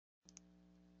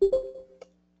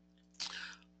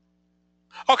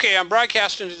Okay, I'm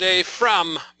broadcasting today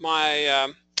from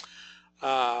my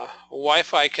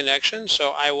Wi-Fi connection,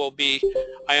 so I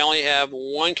only have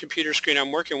one computer screen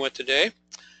I'm working with today,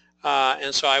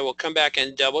 and so I will come back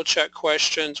and double check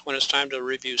questions when it's time to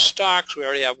review stocks. We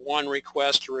already have one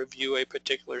request to review a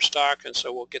particular stock, and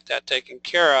so we'll get that taken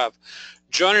care of.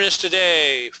 Joining us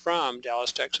today from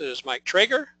Dallas, Texas is Mike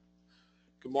Traeger.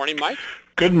 Good morning, Mike.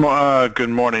 Good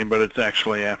morning, but it's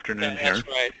actually afternoon here. That's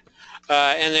right.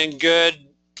 And then good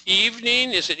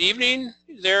evening. Is it evening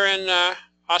there in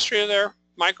Austria there,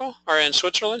 Michael? Or in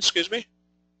Switzerland, excuse me?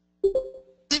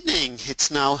 Evening. It's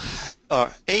now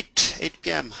 8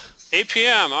 p.m. 8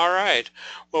 p.m. All right.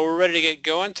 Well, we're ready to get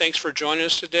going. Thanks for joining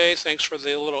us today. Thanks for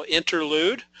the little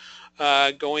interlude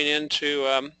going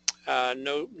into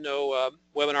no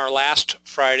webinar last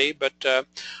Friday, but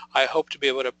I hope to be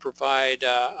able to provide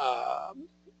a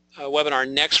webinar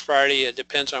next Friday. It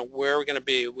depends on where we're going to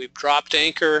be. We've dropped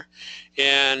anchor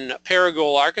in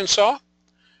Paragould, Arkansas,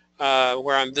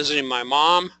 where I'm visiting my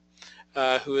mom,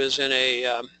 who is in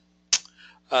a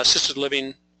assisted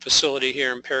living facility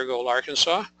here in Paragould,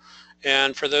 Arkansas.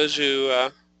 And for those who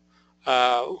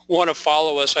want to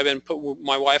follow us,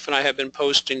 my wife and I have been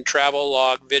posting travel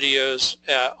log videos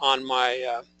on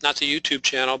my, not the YouTube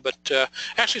channel, but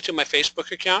actually to my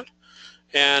Facebook account.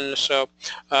 And so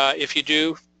if you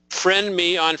do friend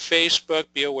me on Facebook,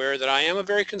 be aware that I am a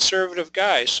very conservative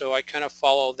guy, so I kind of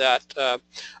follow that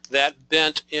that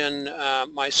bent in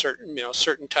my certain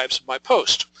types of my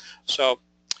post. So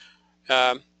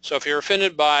so if you're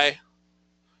offended by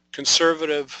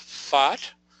conservative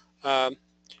thought,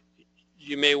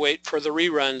 you may wait for the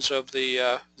reruns of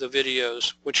the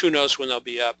videos, which who knows when they'll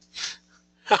be up.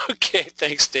 Okay,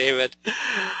 thanks, David.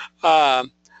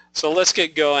 So let's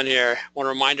get going here. I want to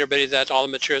remind everybody that all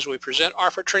the materials we present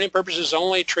are for training purposes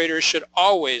only. Traders should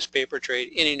always paper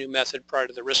trade any new method prior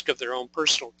to the risk of their own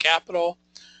personal capital.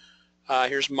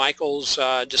 Here's Michael's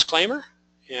disclaimer.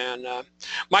 And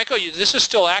Michael, this is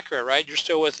still accurate, right? You're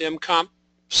still with MComp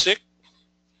 6?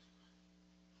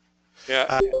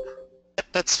 Yeah.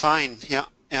 That's fine. Yeah.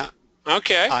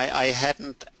 Okay. I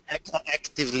hadn't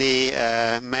actively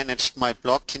managed my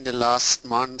block in the last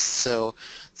month, so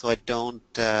I don't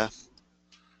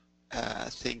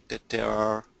think that there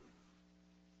are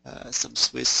some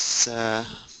Swiss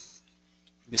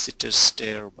visitors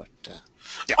there, but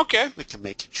yeah, okay, we can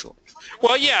make it short.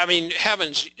 Well, yeah, I mean,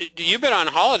 heavens, you've been on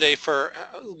holiday for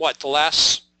what, the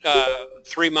last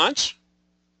 3 months?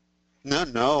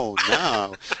 No.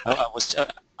 I was.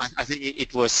 I think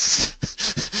it was.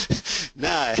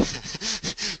 No,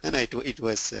 it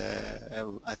was.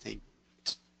 I think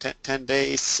 10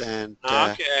 days and.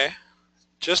 Okay.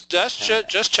 Just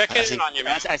checking in on you,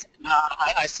 man.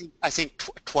 I think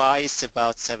twice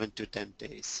about 7 to 10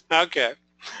 days. Okay.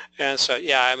 And so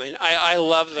yeah, I mean, I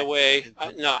love the way.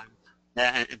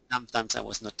 And sometimes I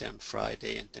was not there on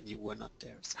Friday, and then you were not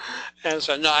there. So. And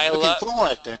so no, I love. Looking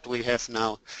forward that we have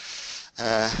now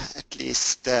at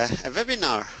least a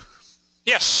webinar.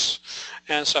 Yes.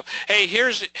 And so hey,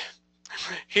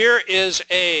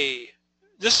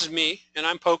 this is me, and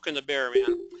I'm poking the bear,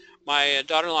 man. My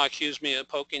daughter-in-law accused me of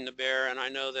poking the bear, and I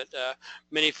know that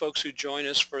many folks who join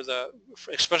us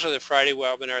especially the Friday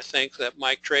webinar, think that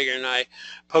Mike Traeger and I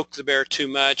poke the bear too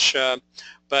much.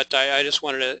 But I just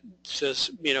wanted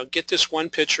to get this one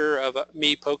picture of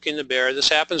me poking the bear. This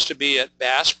happens to be at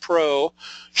Bass Pro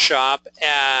Shop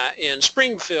in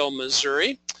Springfield,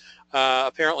 Missouri.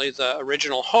 Apparently the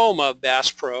original home of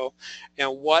Bass Pro, and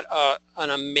what an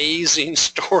amazing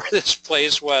store this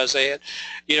place was. They had,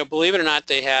 believe it or not,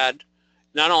 they had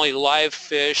not only live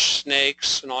fish,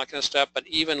 snakes, and all that kind of stuff, but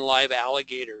even live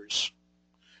alligators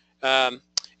in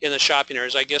the shopping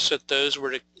areas. I guess that those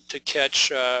were to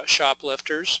catch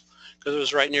shoplifters, because it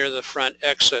was right near the front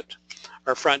exit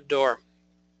or front door.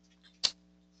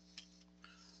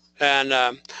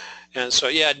 And so,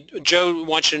 yeah, Joe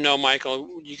wants you to know,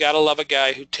 Michael, you got to love a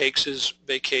guy who takes his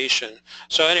vacation.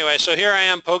 So anyway, so here I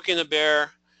am poking the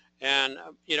bear. And,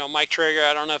 Mike Traeger,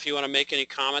 I don't know if you want to make any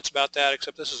comments about that,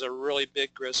 except this is a really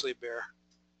big grizzly bear.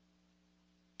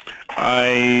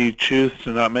 I choose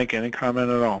to not make any comment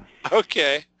at all.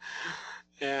 Okay.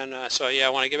 And so, yeah,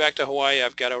 when I get back to Hawaii,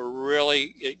 I've got to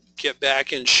really get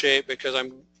back in shape because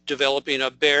I'm developing a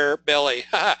bear belly.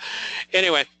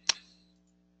 Anyway.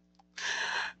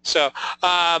 So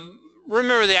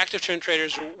remember, the active trend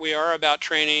traders, we are about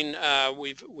training. I've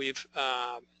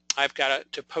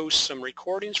got to post some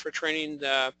recordings for training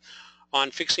on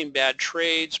fixing bad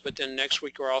trades, but then next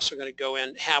week we're also going to go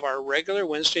and have our regular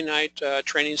Wednesday night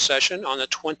training session on the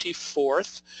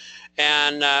 24th.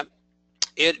 And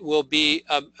it will be,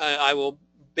 I will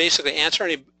basically answer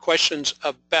any questions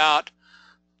about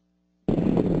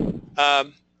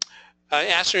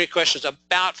answer any questions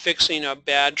about fixing a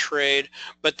bad trade,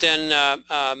 but then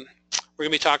we're going to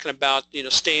be talking about, you know,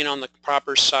 staying on the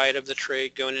proper side of the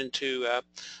trade going into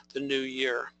the new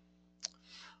year.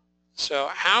 So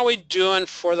how are we doing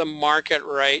for the market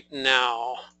right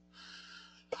now?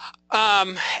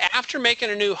 After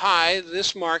making a new high,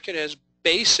 this market has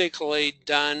basically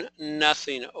done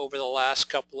nothing over the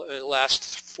last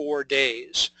 4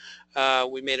 days.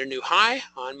 We made a new high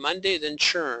on Monday, then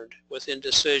churned with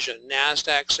indecision.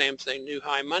 NASDAQ, same thing, new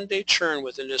high Monday, churn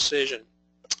with indecision.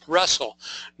 Russell,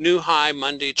 new high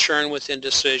Monday, churn with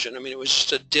indecision. I mean, it was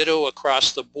just a ditto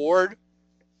across the board.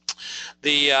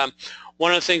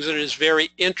 One of the things that is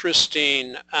very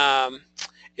interesting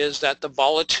is that the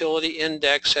volatility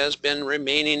index has been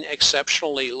remaining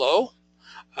exceptionally low.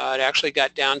 It actually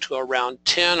got down to around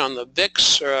 10 on the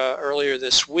VIX earlier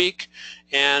this week,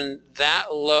 and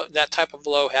that type of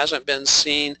low hasn't been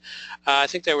seen, I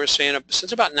think they were saying,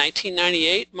 since about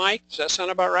 1998, Mike? Does that sound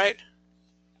about right?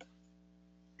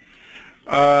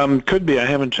 Could be. I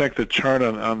haven't checked the chart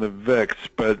on the VIX,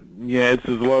 but yeah, it's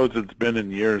as low as it's been in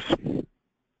years.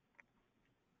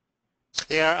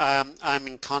 Here I'm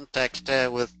in contact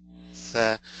with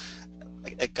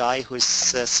a guy who's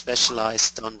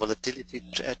specialized on volatility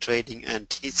trading,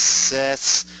 and he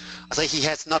says, I think he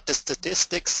has not the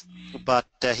statistics, but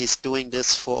he's doing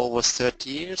this for over 30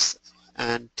 years,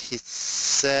 and he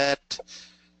said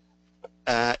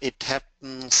it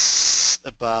happens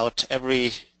about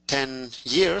every 10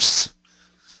 years,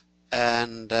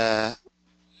 and that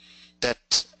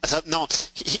no,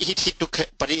 he took,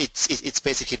 but it's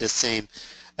basically the same.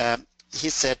 He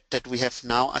said that we have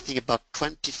now, I think, about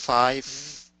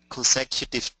 25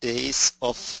 consecutive days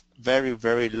of very,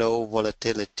 very low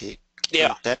volatility. Yeah.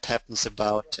 And that happens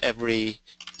about every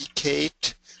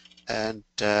decade, and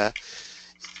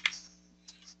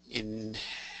in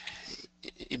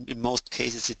most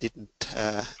cases it didn't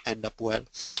end up well.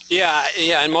 Yeah,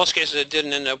 in most cases it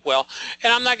didn't end up well.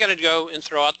 And I'm not going to go and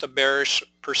throw out the bearish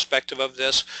perspective of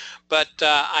this, but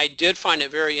I did find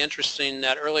it very interesting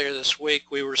that earlier this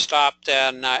week we were stopped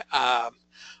at,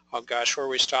 oh gosh, where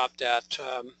we stopped at?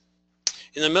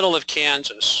 In the middle of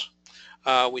Kansas.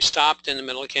 We stopped in the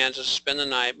middle of Kansas to spend the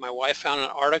night. My wife found an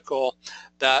article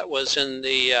that was in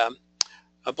the,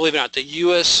 believe it or not, the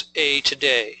USA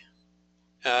Today.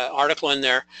 Article in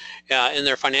their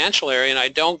financial area, and I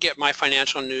don't get my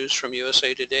financial news from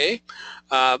USA Today,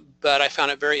 but I found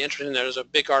it very interesting. There's a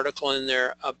big article in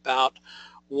there about,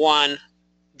 one,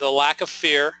 the lack of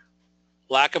fear,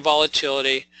 lack of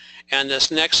volatility, and this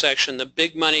next section, the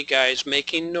big money guys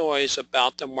making noise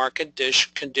about the market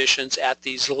conditions at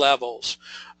these levels.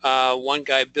 One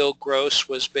guy, Bill Gross,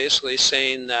 was basically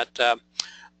saying that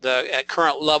at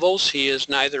current levels he is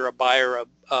neither a buyer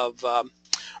of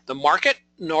the market,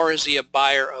 nor is he a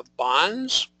buyer of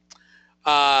bonds.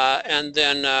 And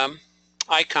then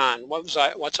Icahn, what's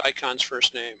Icahn's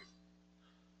first name?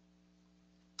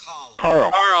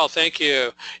 Carl. Carl, thank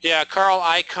you. Yeah, Carl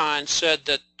Icahn said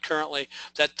that currently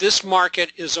that this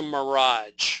market is a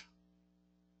mirage.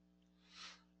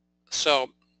 So,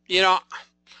 you know,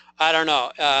 I don't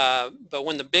know, but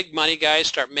when the big money guys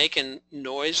start making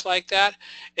noise like that,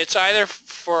 it's either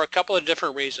for a couple of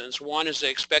different reasons. One is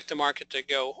they expect the market to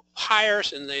go higher,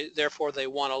 and therefore they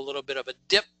want a little bit of a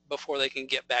dip before they can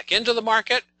get back into the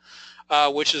market,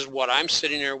 which is what I'm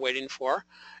sitting here waiting for.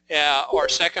 Or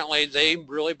secondly, they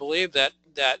really believe that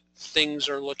things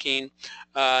are looking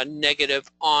negative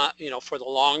on, you know, for the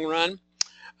long run.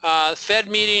 Fed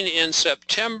meeting in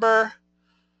September,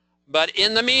 but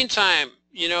in the meantime,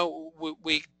 you know,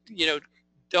 we you know,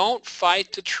 don't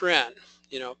fight the trend,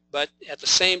 you know, but at the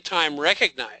same time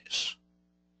recognize,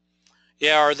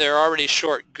 yeah, or they're already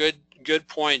short. Good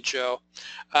point, Joe.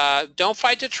 Don't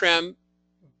fight the trend,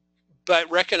 but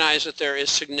recognize that there is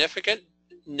significant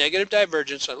negative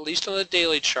divergence, at least on the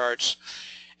daily charts,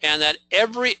 and that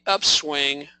every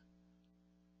upswing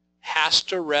has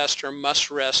to rest or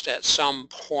must rest at some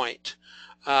point.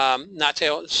 Not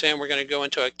saying we're going to go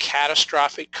into a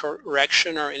catastrophic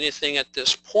correction or anything at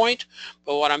this point,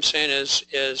 but what I'm saying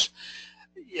is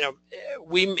you know,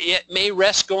 it may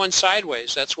rest going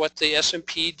sideways. That's what the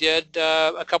S&P did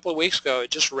a couple of weeks ago.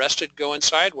 It just rested going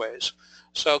sideways.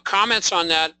 So comments on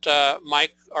that,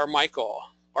 Mike or Michael,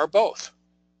 or both?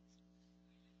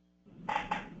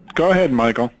 Go ahead,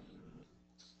 Michael.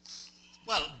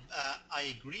 Well,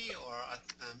 I agree, or I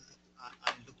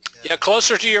look... yeah,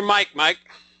 closer to your mic, Mike.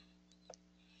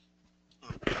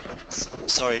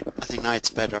 Sorry, I think now it's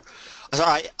better. So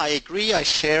I agree. I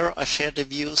share the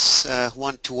views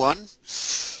one to one.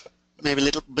 Maybe a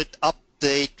little bit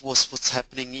update what's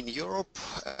happening in Europe.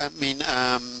 I mean,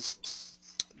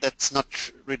 that's not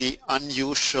really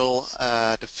unusual.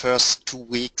 The first 2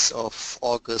 weeks of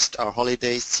August are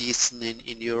holiday season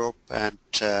in Europe, and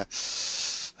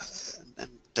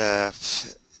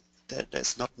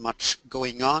there's not much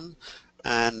going on.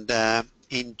 And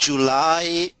in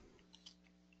July,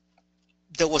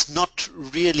 there was not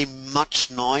really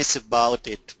much noise about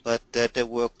it, but there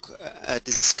were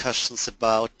discussions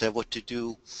about what to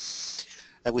do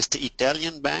with the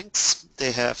Italian banks.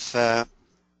 They have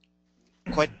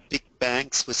quite big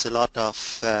banks with a lot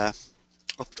of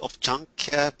junk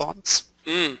bonds.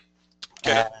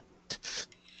 Okay.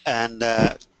 And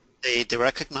they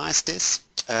recognize this,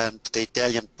 and the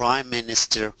Italian Prime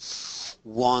Minister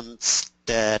wants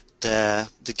that the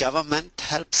government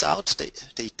helps out, the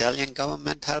Italian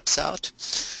government helps out,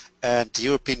 and the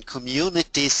European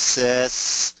Community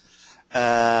says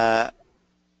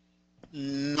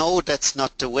no, that's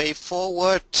not the way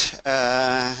forward.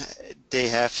 They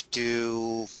have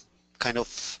to kind of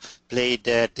play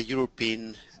the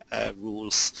European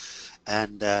rules,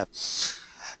 and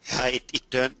it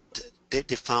turned. They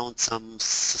found some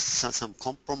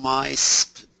compromise.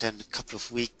 Then a couple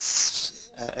of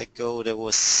weeks ago, there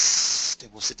was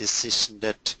a decision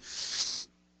that,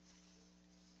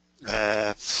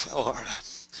 or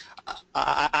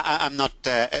I'm not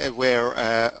aware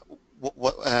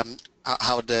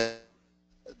how the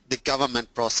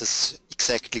government process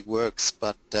exactly works,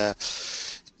 but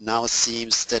now it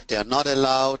seems that they are not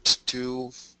allowed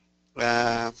to.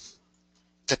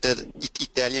 That the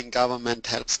Italian government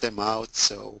helps them out,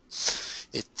 so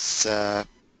it's. I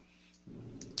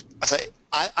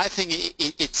think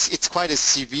it's quite a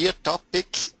severe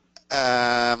topic,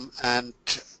 and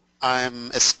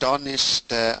I'm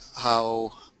astonished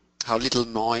how little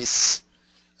noise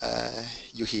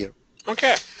you hear.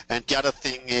 Okay. And the other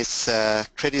thing is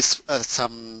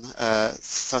some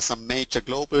major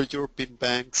global European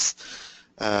banks.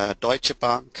 Deutsche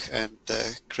Bank and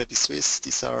Credit Suisse,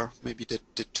 these are maybe the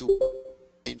two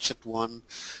ancient one.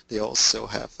 They also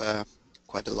have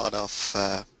quite a lot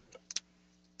of,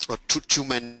 or too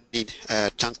many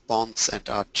junk bonds and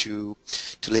are too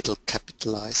little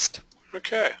capitalized.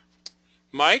 Okay.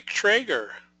 Mike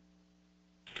Traeger.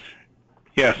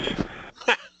 Yes.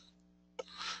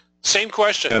 Same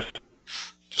question. Yes.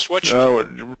 Just what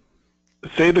you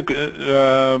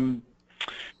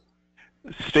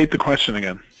state the question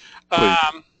again, please.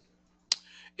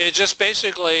 It just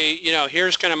basically,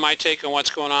 here's kind of my take on what's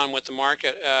going on with the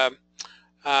market.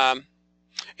 And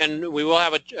we will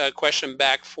have a question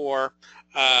back for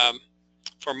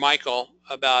Michael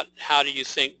about how do you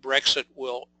think Brexit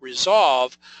will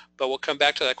resolve, but we'll come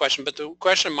back to that question. But the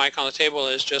question, Mike, on the table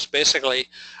is just basically,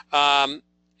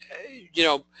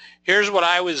 here's what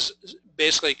I was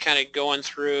basically kind of going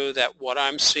through, that what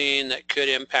I'm seeing that could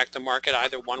impact the market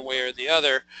either one way or the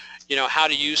other. How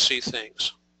do you see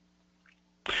things?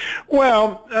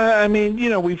 Well, I mean,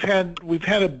 we've had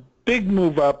a big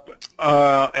move up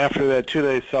after that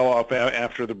 2-day sell-off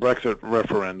after the Brexit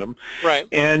referendum. Right.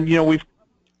 And we've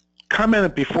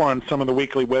commented before on some of the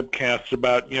weekly webcasts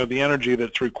about the energy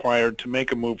that's required to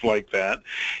make a move like that.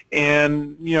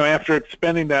 And after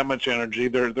expending that much energy,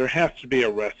 there has to be a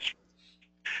rest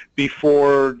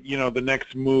before the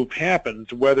next move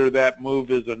happens, whether that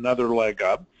move is another leg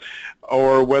up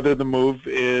or whether the move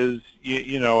is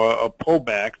a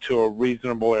pullback to a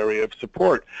reasonable area of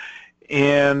support.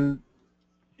 And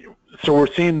so we're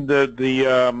seeing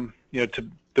the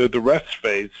rest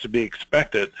phase to be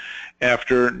expected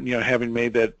after having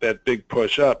made that big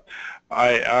push up.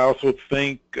 I also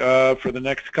think for the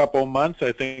next couple of months,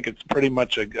 I think it's pretty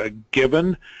much a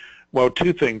given. Well,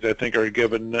 two things I think are a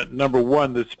given. Number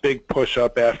one, this big push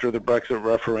up after the Brexit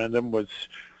referendum was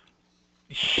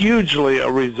hugely a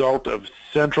result of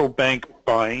central bank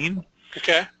buying.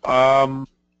 Okay.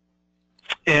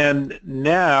 And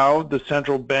now the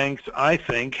central banks, I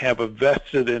think, have a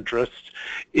vested interest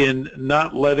in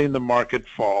not letting the market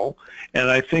fall.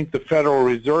 And I think the Federal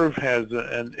Reserve has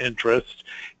an interest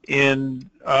in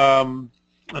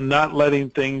not letting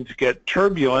things get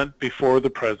turbulent before the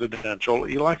presidential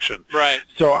election. Right.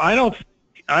 So I don't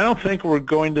think we're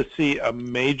going to see a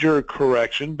major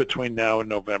correction between now and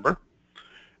November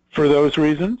for those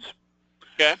reasons.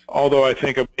 Okay. Although I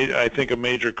think a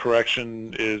major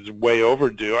correction is way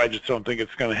overdue. I just don't think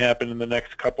it's going to happen in the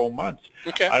next couple of months.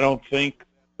 Okay. I don't think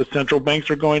the central banks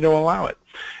are going to allow it.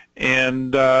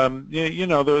 And there'll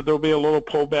be a little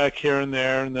pullback here and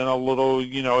there, and then a little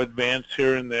advance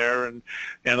here and there, and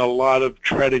a lot of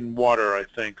treading water, I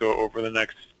think, over the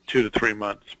next 2 to 3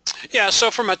 months. Yeah,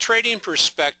 so from a trading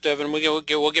perspective, and we'll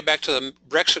get back to the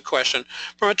Brexit question.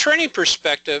 From a trading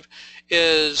perspective,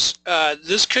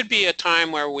 this could be a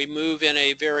time where we move in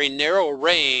a very narrow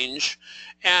range,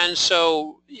 and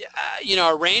so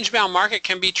a range-bound market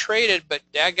can be traded, but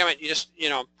dadgummit, you just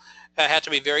have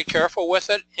to be very careful with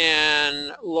it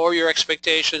and lower your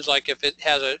expectations. Like if it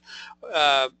has a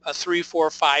 3, 4,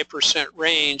 5%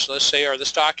 range, let's say, or the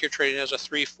stock you're trading has a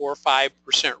 3, 4,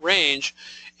 5% range,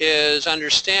 is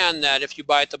understand that if you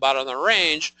buy at the bottom of the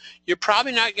range, you're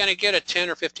probably not going to get a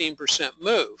 10 or 15%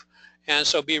 move. And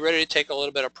so be ready to take a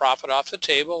little bit of profit off the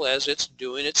table as it's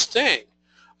doing its thing.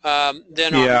 I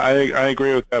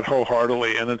agree with that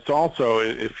wholeheartedly. And it's also,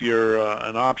 if you're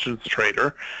an options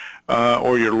trader,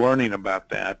 or you're learning about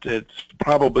that, it's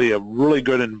probably a really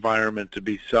good environment to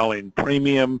be selling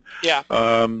premium. Yeah.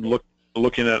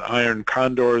 Looking at iron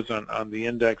condors on the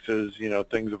indexes,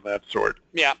 things of that sort.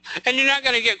 Yeah, and you're not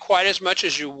going to get quite as much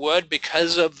as you would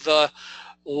because of the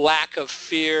lack of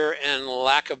fear and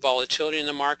lack of volatility in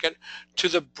the market. To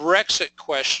the Brexit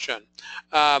question,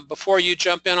 before you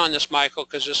jump in on this, Michael,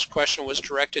 because this question was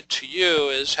directed to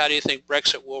you, is how do you think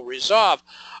Brexit will resolve?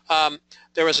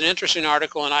 There was an interesting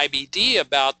article in IBD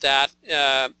about that.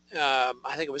 I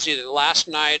think it was either last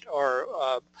night or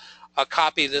a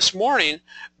copy this morning,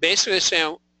 basically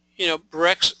saying,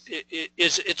 Brexit,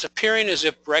 it's appearing as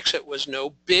if Brexit was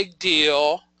no big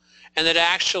deal, and that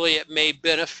actually it may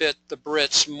benefit the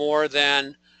Brits more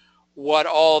than what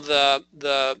all the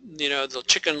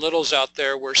Chicken Littles out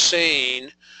there were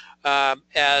saying,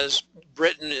 as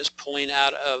Britain is pulling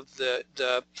out of the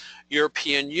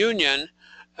European Union,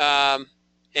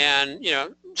 and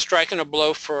striking a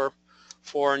blow for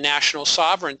national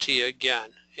sovereignty again,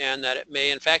 and that it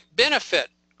may in fact benefit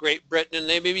Great Britain, and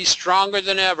they may be stronger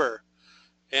than ever.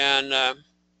 But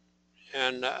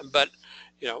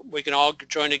we can all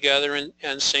join together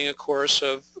and sing a chorus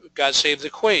of God Save the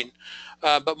Queen.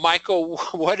 But Michael,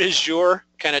 what is your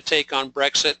kind of take on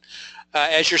Brexit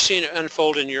as you're seeing it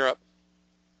unfold in Europe?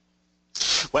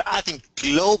 Well, I think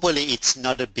globally it's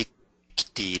not a big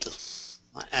deal,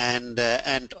 and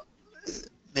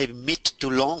maybe mid to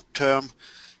long term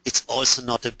it's also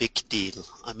not a big deal.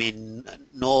 I mean,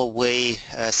 Norway,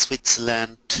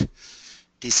 Switzerland,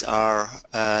 these are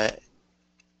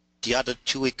the other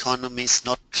two economies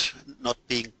not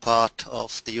being part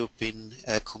of the European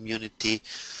community.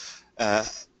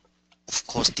 Of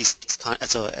course, this kind,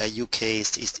 UK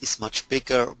is much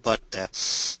bigger, but I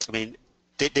mean,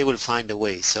 they will find a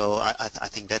way. So I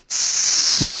think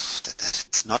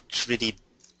that's not really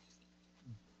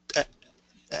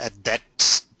a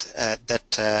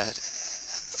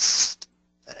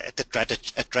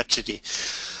tragedy.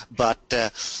 But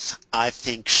I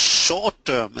think short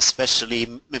term,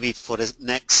 especially maybe for the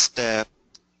next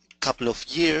couple of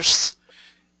years,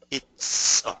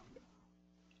 it's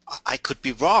I could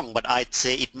be wrong, but I'd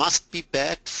say it must be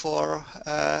bad for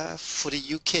the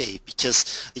UK,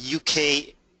 because the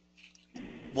UK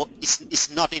is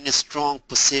not in a strong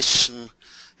position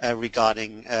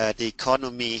regarding the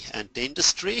economy and the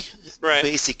industry. Right.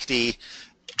 Basically,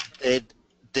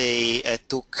 they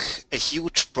took a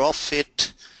huge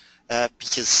profit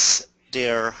because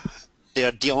they're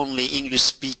the only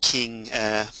English-speaking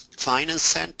finance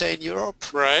center in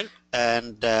Europe. Right.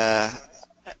 And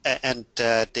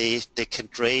they can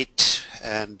trade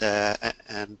and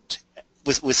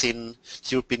within the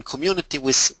European community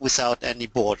without any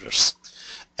borders.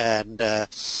 And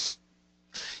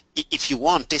if you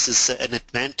want, this is an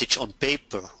advantage on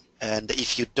paper. And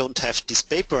if you don't have this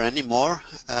paper anymore,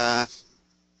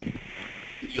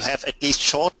 you have, at least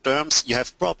short terms, you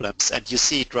have problems, and you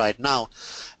see it right now.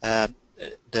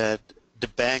 The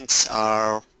banks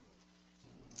are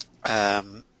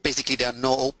basically, there are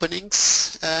no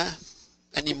openings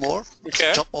anymore.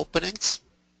 Okay. Job openings.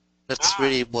 That's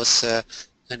really was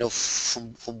kind of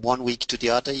from one week to the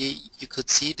other. You could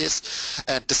see this.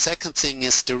 And the second thing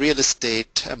is the real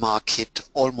estate market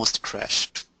almost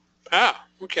crashed. Ah,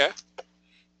 okay.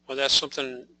 Well, that's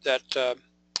something that,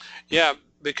 yeah,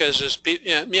 because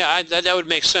that would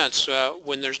make sense.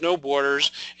 When there's no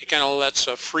borders, it kind of lets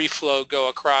a free flow go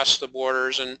across the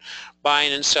borders and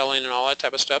buying and selling and all that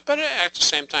type of stuff. But at the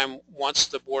same time, once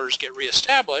the borders get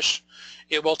reestablished,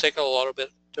 it will take a little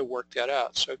bit to work that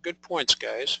out. So good points,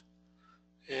 guys.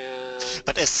 And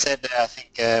but as said, I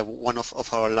think one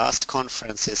of our last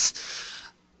conferences,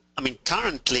 I mean,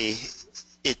 currently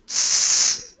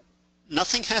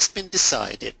nothing has been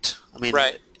decided. I mean,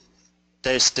 right.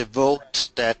 there's the vote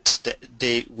that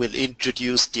they will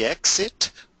introduce the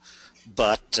exit,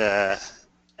 but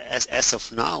as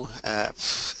of now,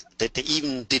 they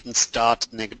even didn't start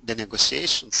the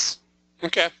negotiations.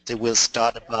 Okay. They will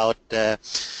start about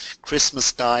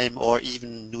Christmas time or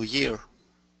even New Year.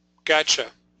 Gotcha.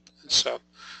 So,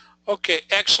 okay,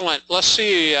 excellent. Let's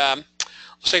see. Let's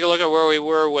take a look at where we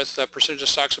were with the percentage of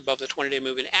stocks above the 20-day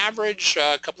moving average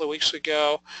a couple of weeks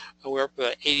ago. We were up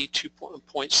at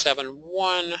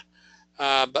 82.71.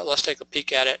 But let's take a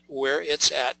peek at it where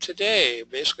it's at today.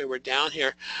 Basically, we're down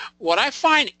here. What I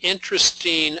find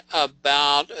interesting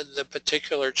about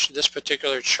this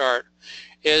particular chart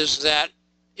is that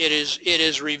it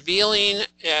is revealing,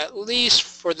 at least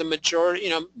for the majority,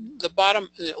 the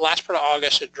last part of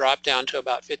August, it dropped down to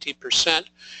about 50%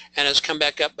 and has come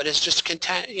back up, but it's just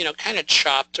kind of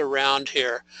chopped around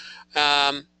here.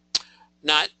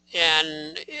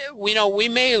 We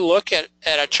may look at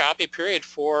a choppy period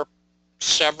for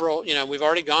several, we've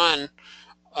already gone,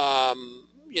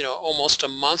 almost a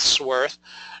month's worth.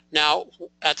 Now,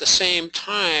 at the same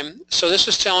time, so this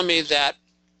is telling me that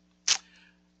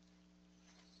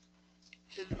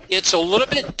it's a little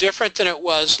bit different than it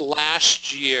was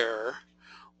last year,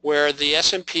 where the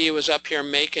S&P was up here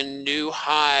making new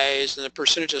highs and the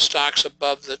percentage of stocks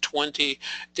above the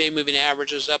 20-day moving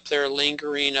average is up there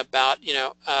lingering about,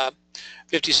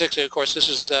 56. Of course, this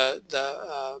is the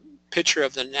picture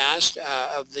of the NYSE.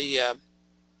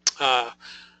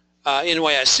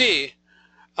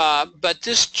 But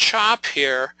this chop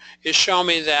here is showing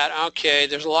me that, okay,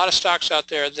 there's a lot of stocks out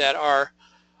there that are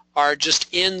just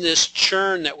in this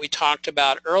churn that we talked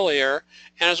about earlier.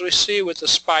 And as we see with the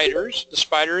spider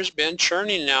has been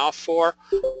churning now for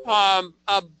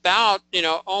about,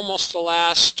 almost the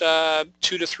last 2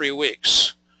 to 3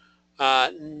 weeks.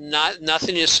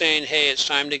 Nothing is saying, hey, it's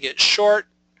time to get short.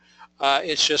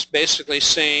 It's just basically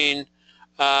saying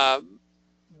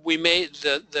we made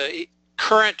the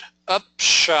current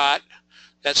upshot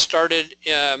that started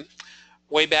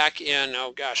way back in,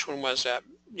 oh gosh, when was that?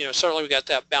 Certainly we got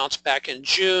that bounce back in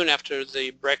June after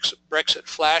the Brexit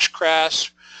flash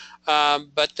crash,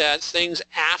 but that things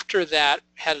after that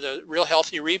had a real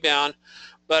healthy rebound.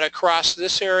 But across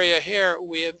this area here,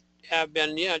 we have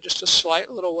been, just a slight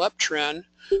little uptrend,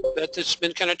 but it's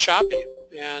been kind of choppy.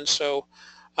 And so,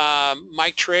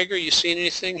 Mike Traeger, you seen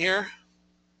anything here?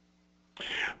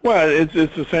 Well, it's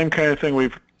the same kind of thing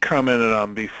we've commented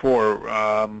on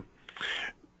before.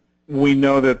 We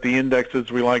know that the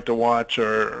indexes we like to watch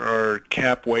are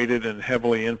cap weighted and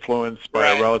heavily influenced by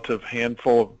a relative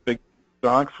handful of big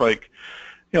stocks like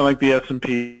the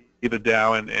S&P, the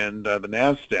Dow, and the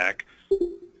NASDAQ.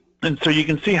 And so you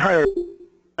can see higher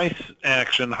price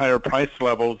action, higher price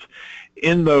levels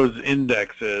in those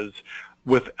indexes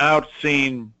without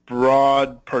seeing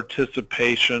broad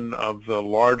participation of the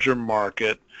larger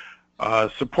market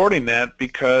supporting that,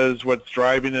 because what's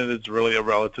driving it is really a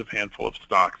relative handful of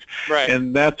stocks. Right.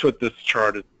 And that's what this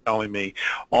chart is telling me.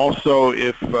 Also,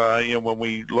 if when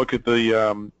we look at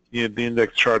the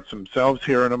index charts themselves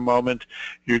here in a moment,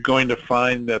 you're going to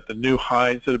find that the new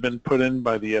highs that have been put in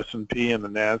by the S&P and the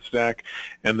NASDAQ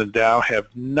and the Dow have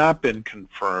not been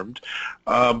confirmed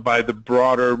by the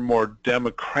broader, more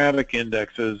democratic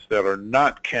indexes that are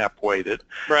not cap weighted,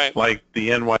 like the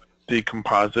NYSE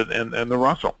Composite and the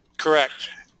Russell. Correct.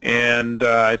 And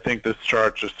I think this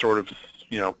chart just sort of,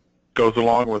 goes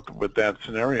along with that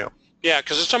scenario. Yeah,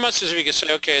 because it's almost as if you could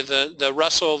say, okay, the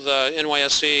Russell, the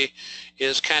NYSE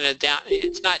is kind of down.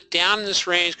 It's not down in this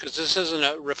range because this isn't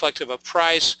a reflective of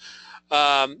price,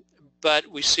 but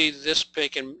we see this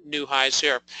making new highs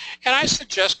here. And I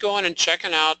suggest going and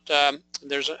checking out.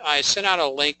 I sent out a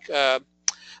link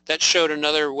that showed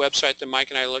another website that Mike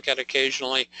and I look at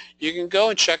occasionally. You can go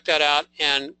and check that out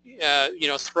and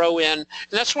throw in. And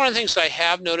that's one of the things that I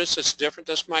have noticed that's different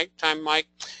this time, Mike,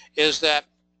 is that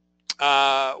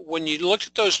when you looked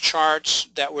at those charts,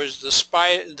 that was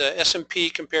the S&P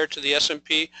compared to the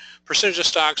S&P, percentage of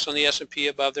stocks on the S&P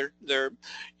above their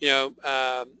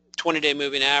 20-day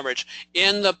moving average.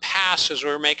 In the past, as we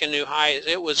were making new highs,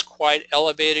 it was quite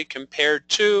elevated compared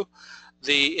to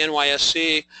the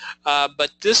NYSE, but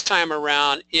this time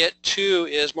around, it too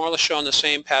is more or less showing the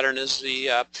same pattern as the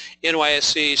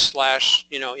NYSE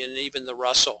 / and even the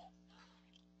Russell.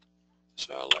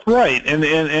 So right, and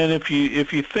if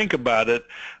you think about it,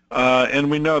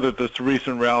 and we know that this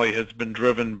recent rally has been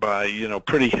driven by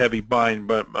pretty heavy buying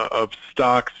of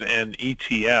stocks and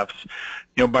ETFs,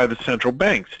 by the central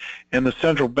banks, and the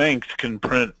central banks can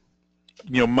print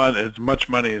as much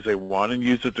money as they want and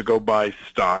use it to go buy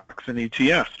stocks and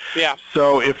ETFs. Yeah.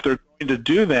 So if they're to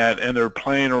do that and they're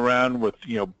playing around with,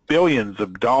 billions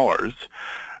of dollars,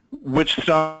 which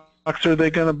stocks are they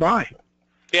going to buy?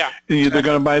 Yeah. They're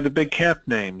going to buy the big cap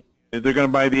names. They're going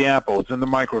to buy the Apples and the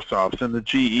Microsofts and the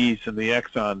GEs and the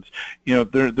Exxons.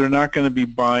 They're not going to be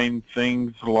buying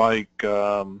things like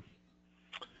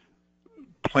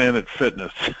Planet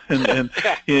Fitness and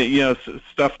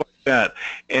stuff like that.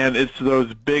 And it's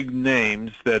those big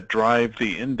names that drive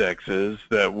the indexes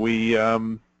that we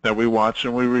watch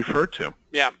and we refer to.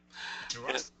 Yeah.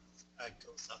 Goes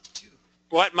up too.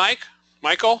 What, Mike?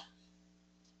 Michael?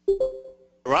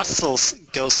 Russell's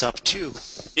goes up too.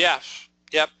 Yes.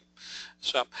 Yep.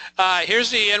 So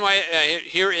here's the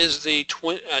here is the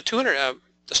 200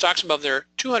 the stocks above their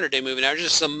 200-day moving average.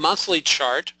 This is a monthly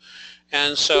chart,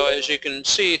 and so as you can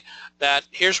see, that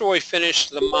here's where we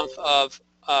finished the month of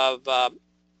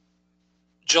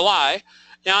July.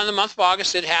 Now in the month of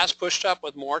August, it has pushed up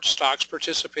with more stocks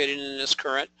participating in this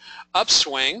current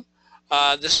upswing.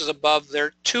 This is above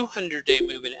their 200-day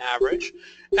moving average.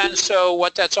 And so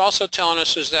what that's also telling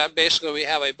us is that basically we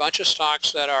have a bunch of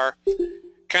stocks that are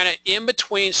kind of in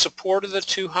between support of the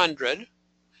 200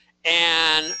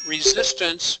 and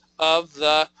resistance of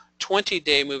the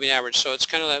 20-day moving average. So it's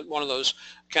kind of one of those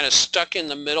kind of stuck in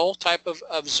the middle type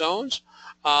of zones.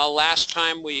 Last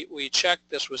time we checked,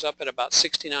 this was up at about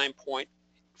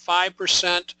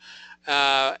 69.5%.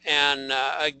 And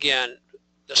again,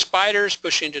 the spiders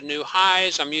pushing to new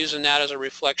highs. I'm using that as a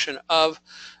reflection of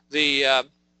the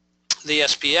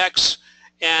SPX.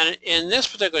 And in this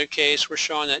particular case, we're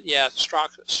showing that, yeah,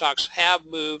 stocks have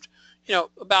moved,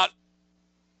 about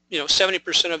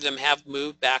 70% of them have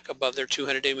moved back above their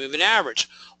 200-day moving average.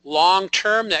 Long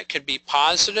term, that could be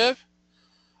positive.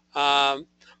 And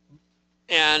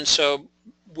so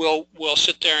we'll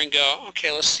sit there and go,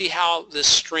 okay, let's see how this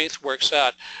strength works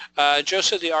out. Joe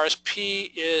said the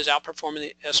RSP is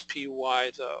outperforming the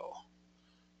SPY, though.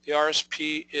 The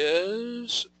RSP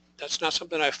is, that's not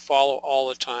something I follow all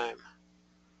the time.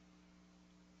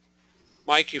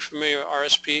 Mike, you familiar with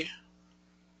RSP?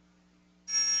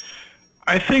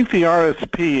 I think the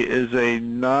RSP is a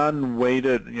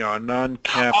non-weighted, a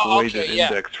non-cap weighted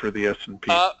index for the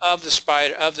S&P. Of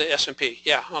the S&P.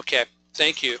 Yeah. Okay.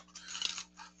 Thank you.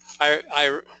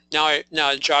 Now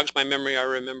it jogs my memory. I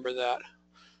remember that.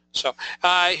 So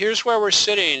here's where we're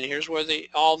sitting. Here's where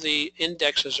all the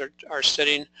indexes are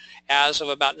sitting as of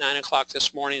about 9 o'clock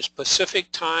this morning.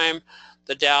 Pacific time.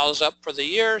 The Dow's up for the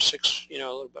year,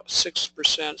 about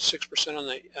 6% on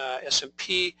the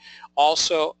S&P,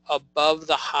 also above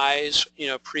the highs,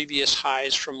 previous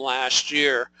highs from last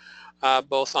year,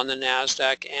 both on the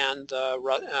Nasdaq and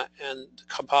the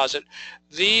composite.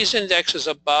 These indexes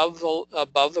above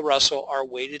the Russell are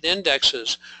weighted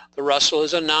indexes. The Russell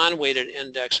is a non-weighted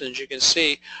index, and as you can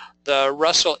see, the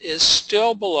Russell is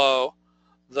still below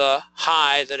the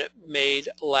high that it made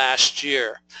last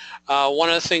year. One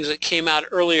of the things that came out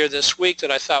earlier this week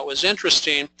that I thought was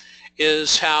interesting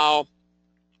is how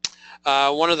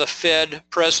one of the Fed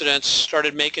presidents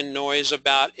started making noise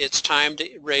about it's time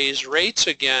to raise rates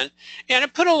again, and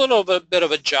it put a little bit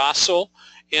of a jostle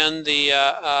in the,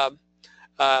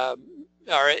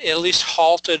 or at least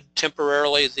halted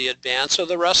temporarily the advance of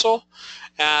the Russell,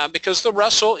 because the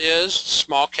Russell is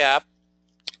small cap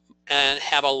and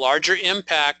have a larger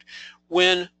impact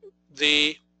when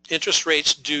the interest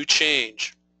rates do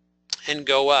change and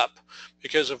go up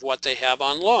because of what they have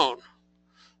on loan.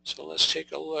 So let's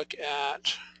take a look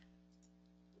at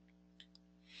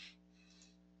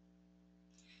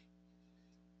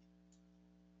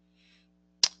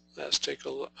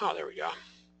oh, there we go,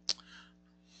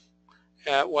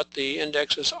 at what the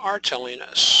indexes are telling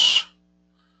us.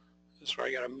 That's where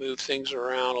I got to move things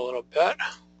around a little bit.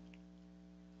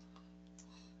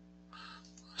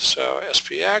 So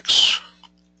SPX,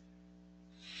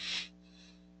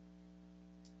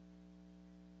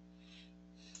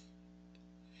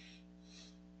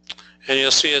 and you'll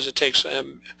see as it takes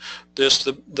the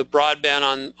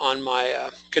broadband on my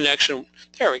connection.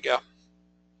 There we go.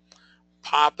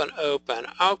 Pop and open.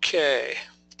 Okay.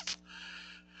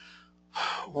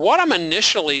 What I'm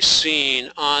initially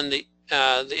seeing on the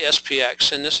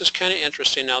SPX, and this is kind of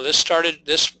interesting. Now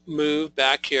this move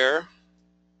back here.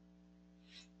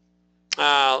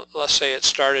 Let's say it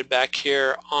started back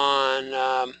here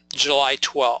on July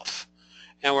 12th,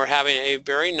 and we're having a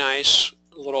very nice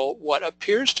little, what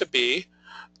appears to be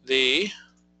the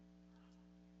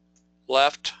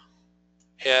left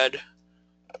head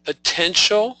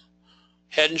potential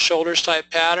head and shoulders type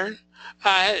pattern.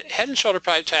 Head and shoulder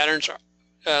type patterns, are,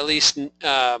 at least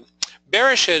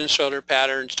bearish head and shoulder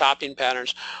patterns, topping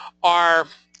patterns, are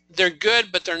they're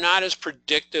good, but they're not as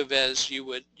predictive as you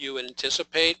would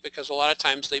anticipate, because a lot of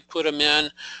times they put them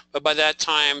in, but by that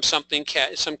time some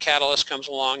catalyst comes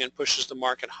along and pushes the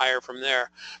market higher from there.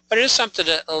 But it is something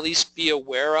to at least be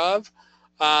aware of,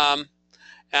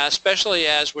 especially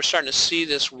as we're starting to see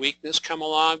this weakness come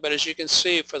along. But as you can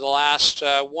see, for the last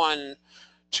 1,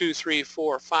 2, 3,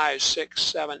 4, 5, 6,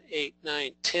 7, 8,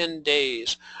 9, 10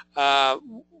 days,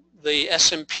 the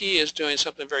S&P is doing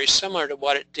something very similar to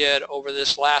what it did over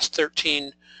this last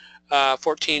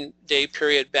 14-day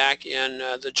period back in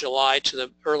the July to the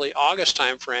early August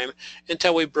time frame,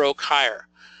 until we broke higher.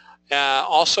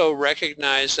 Also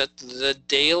recognize that the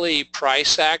daily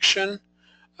price action,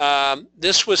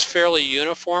 this was fairly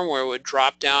uniform, where it would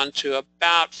drop down to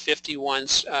about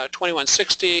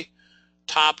 2160,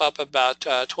 top up about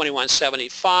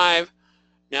 2175.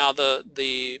 Now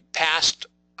the past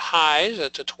highs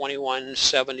at the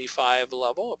 2175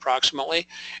 level approximately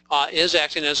is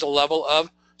acting as a level of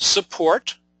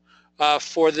support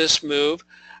for this move,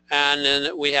 and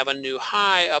then we have a new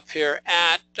high up here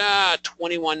at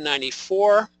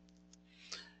 2194.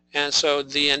 And so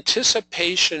the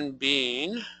anticipation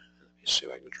being, let me see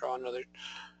if I can draw another,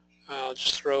 I'll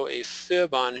just throw a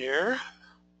fib on here,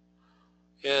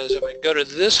 is if I go to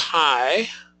this high,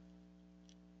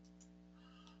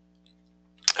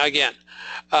 again,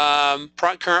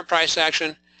 current price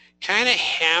action kind of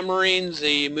hammering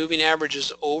the moving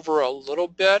averages over a little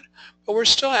bit, but we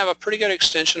still have a pretty good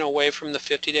extension away from the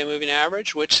 50-day moving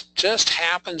average, which just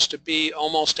happens to be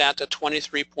almost at the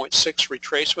 23.6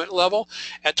 retracement level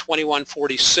at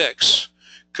 2146.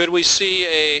 Could we see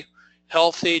a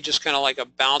healthy, just kind of like a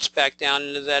bounce back down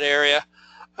into that area?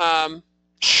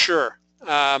 Sure.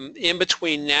 In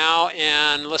between now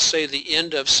and, let's say, the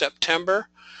end of September,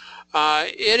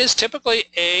 it is typically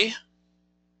a,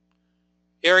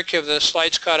 Eric, have the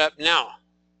slides caught up now?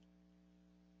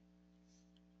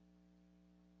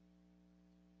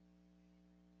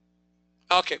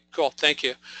 Okay, cool, thank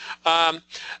you.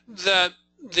 The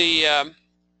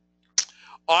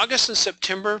August and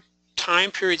September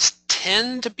time periods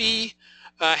tend to be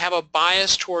have a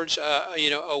bias towards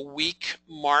a weak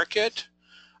market,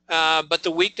 but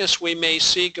the weakness we may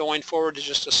see going forward is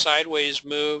just a sideways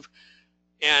move.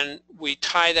 And we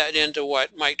tie that into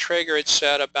what Mike Traeger had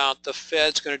said about the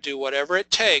Fed's going to do whatever it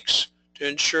takes to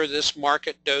ensure this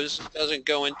market doesn't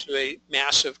go into a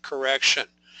massive correction.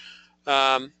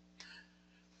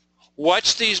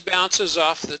 Watch these bounces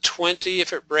off the 20.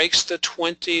 If it breaks the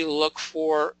 20, look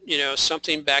for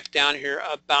something back down here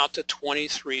about the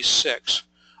 23.6.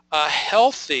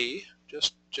 Healthy,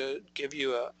 just to give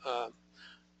you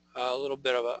a little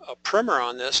bit of a primer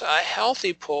on this, a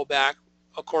healthy pullback,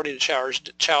 according to Charles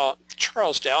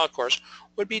Dow, of course,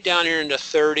 would be down here in the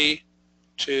 30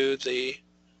 to the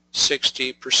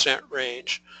 60%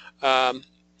 range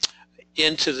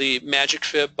into the magic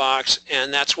fib box,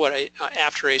 and that's what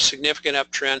after a significant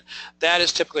uptrend, that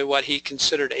is typically what he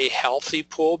considered a healthy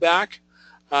pullback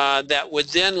that would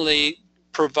then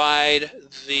provide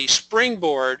the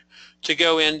springboard to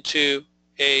go into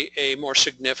a more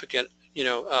significant,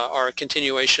 or a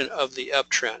continuation of the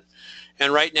uptrend.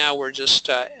 And right now we're just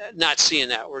not seeing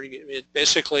that.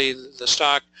 Basically the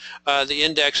stock, the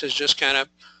index is just kind of,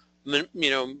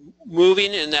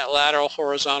 moving in that lateral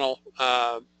horizontal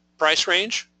price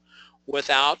range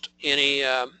without any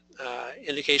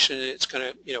indication that it's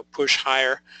going to, push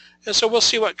higher. And so we'll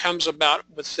see what comes about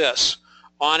with this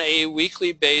on a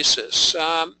weekly basis.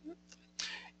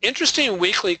 Interesting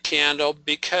weekly candle,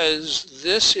 because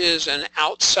this is an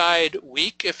outside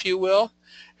week, if you will,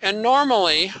 and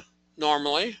normally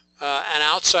an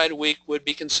outside week would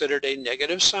be considered a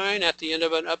negative sign at the end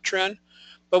of an uptrend,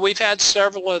 but we've had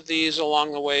several of these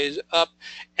along the way up,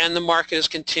 and the market has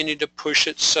continued to push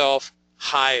itself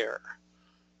higher.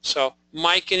 So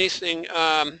Mike, anything?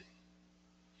 I'm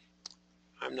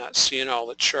not seeing all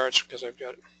the charts because I've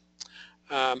got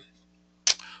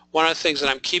one of the things that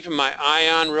I'm keeping my eye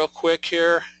on real quick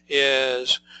here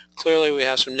is clearly we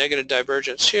have some negative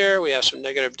divergence here, we have some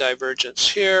negative divergence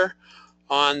here.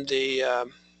 On the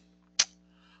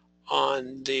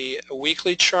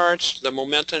weekly charts, the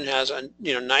momentum has a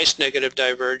nice negative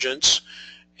divergence,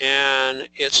 and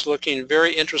it's looking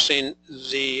very interesting.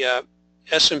 The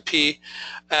S&P,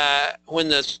 when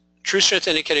the true strength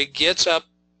indicator gets up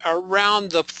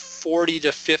around the 40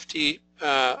 to 50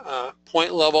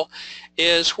 point level,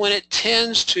 is when it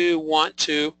tends to want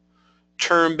to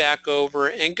turn back over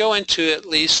and go into at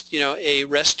least a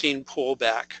resting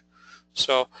pullback.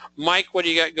 So, Mike, what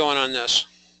do you got going on this?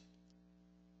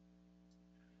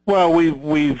 Well,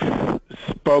 we've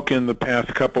spoke in the past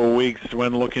couple of weeks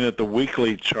when looking at the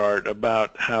weekly chart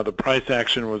about how the price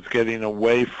action was getting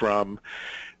away from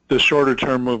the shorter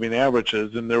term moving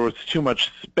averages, and there was too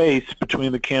much space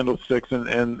between the candlesticks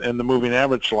and the moving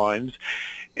average lines,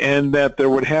 and that there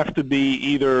would have to be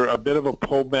either a bit of a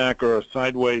pullback or a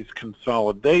sideways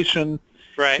consolidation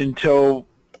until,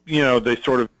 you know, they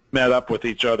sort of met up with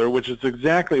each other, which is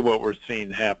exactly what we're seeing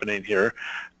happening here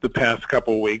the past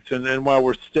couple of weeks. And while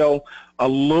we're still a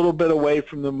little bit away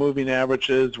from the moving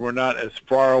averages, we're not as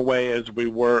far away as we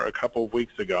were a couple of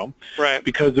weeks ago.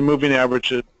 Because the moving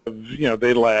averages, you know,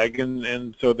 they lag,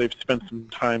 and so they've spent some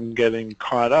time getting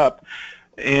caught up.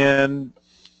 And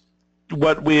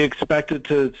what we expected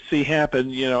to see happen,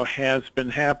 you know, has been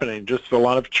happening. Just a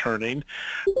lot of churning.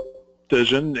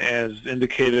 Decision, as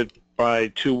indicated by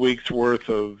 2 weeks worth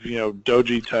of, you know,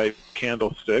 doji type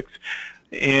candlesticks,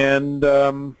 and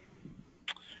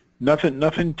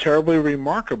nothing terribly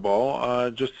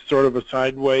remarkable. Just sort of a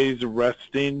sideways,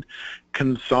 resting,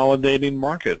 consolidating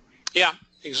market. Yeah,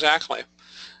 exactly.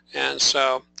 And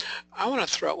so I want to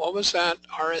throw, what was that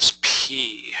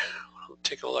RSP? I'll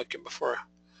take a look before I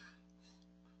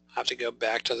have to go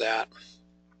back to that.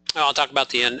 I'll talk about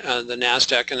the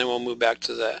NASDAQ, and then we'll move back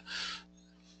to the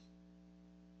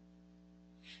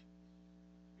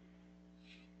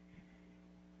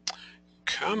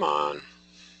come on.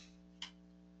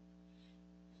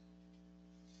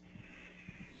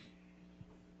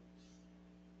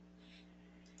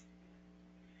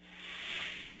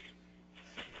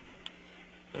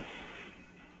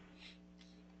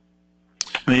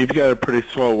 You've got a pretty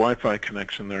slow Wi-Fi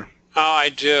connection there. Oh, I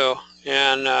do,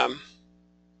 and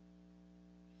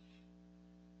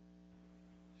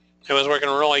it was working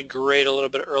really great a little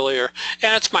bit earlier.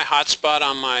 And it's my hotspot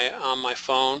on my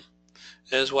phone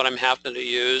is what I'm having to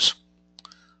use.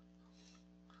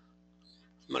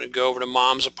 I'm going to go over to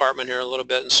Mom's apartment here a little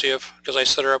bit and see if, because I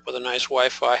set her up with a nice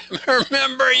Wi-Fi.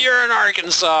 Remember, you're in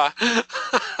Arkansas.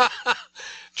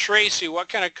 Tracy, what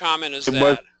kind of comment is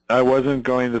that? I wasn't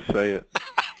going to say it.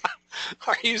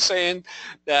 Are you saying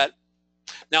that,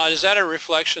 now is that a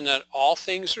reflection that all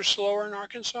things are slower in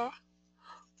Arkansas?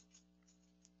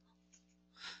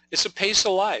 It's a pace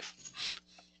of life.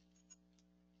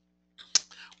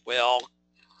 Well,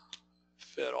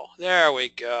 fiddle. There we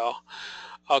go.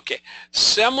 Okay,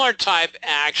 similar type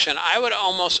action. I would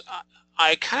almost,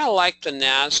 I kind of like the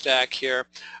NASDAQ here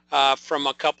from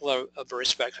a couple of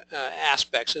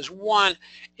aspects. Is one,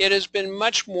 it has been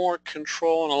much more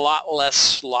control and a lot less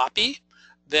sloppy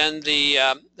than the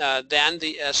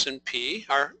S&P,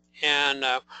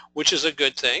 which is a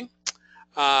good thing.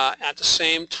 At the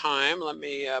same time, let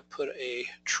me put a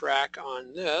track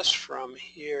on this from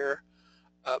here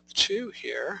up to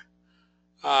here.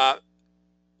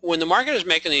 When the market is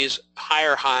making these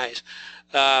higher highs,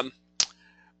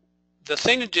 the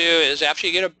thing to do is after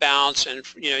you get a bounce, and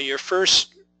you know your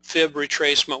first fib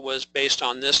retracement was based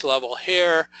on this level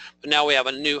here, but now we have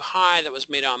a new high that was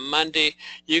made on Monday.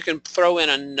 You can throw in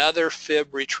another fib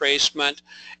retracement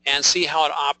and see how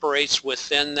it operates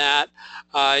within that.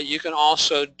 You can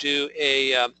also do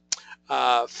a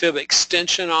fib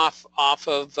extension off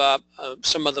of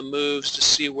some of the moves to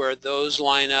see where those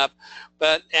line up.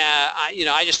 But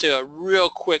I just do a real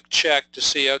quick check to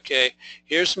see, okay,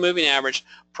 here's the moving average.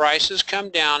 Prices come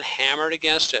down, hammered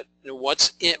against it. And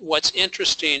what's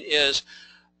interesting is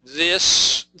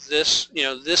this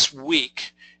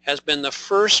week has been the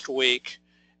first week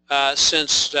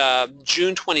since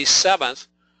June 27th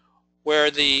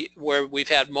where we've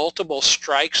had multiple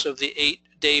strikes of the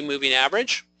 8-day moving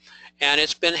average, and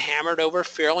it's been hammered over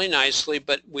fairly nicely,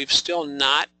 but we've still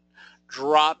not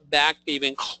dropped back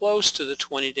even close to the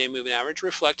 20-day moving average,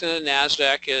 reflecting the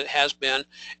NASDAQ. It has been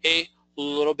a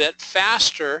little bit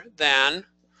faster than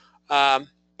a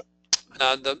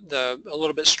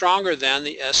little bit stronger than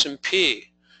the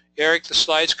S&P. Eric, the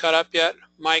slides caught up yet?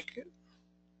 Mike?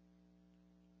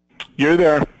 You're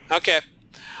there. Okay.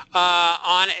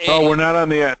 We're not on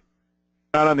the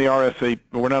RSP.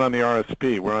 We're not on the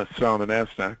RSP. We're still on the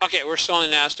NASDAQ. Okay, we're still on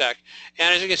the NASDAQ.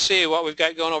 And as you can see, what we've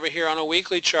got going over here on a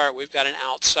weekly chart, we've got an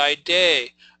outside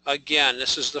day. Again,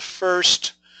 this is the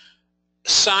first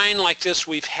sign like this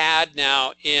we've had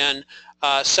now in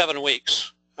 7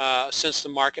 weeks since the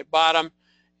market bottom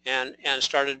and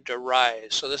started to rise.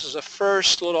 So this is the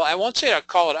first little, I will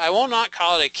not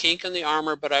call it a kink in the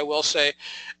armor, but I will say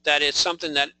that it's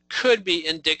something that could be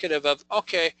indicative of,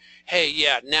 okay, hey,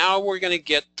 yeah, now we're going to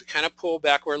get the kind of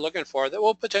pullback we're looking for that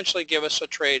will potentially give us a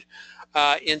trade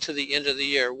into the end of the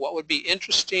year. What would be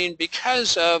interesting,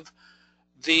 because of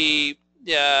the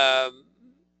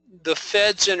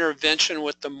Fed's intervention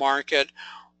with the market,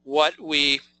 what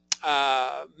we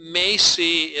may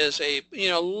see is a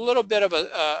little bit of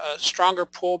a stronger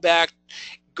pullback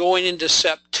going into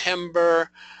September,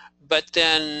 but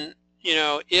then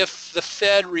if the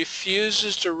Fed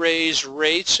refuses to raise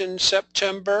rates in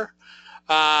September,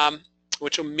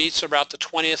 which meets about the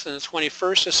 20th and the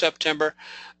 21st of September,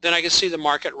 then I can see the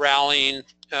market rallying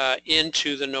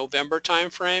into the November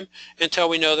timeframe until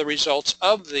we know the results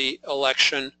of the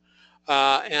election,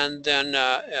 and then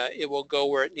it will go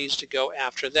where it needs to go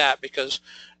after that, because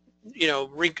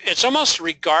it's almost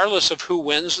regardless of who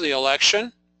wins the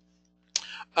election.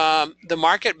 The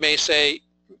market may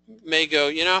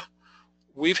go,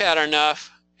 we've had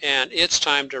enough and it's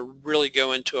time to really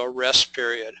go into a rest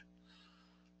period.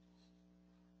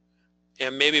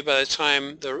 And maybe by the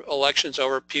time the election's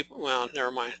over, people, well,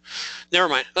 never mind.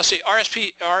 Let's see,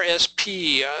 RSP.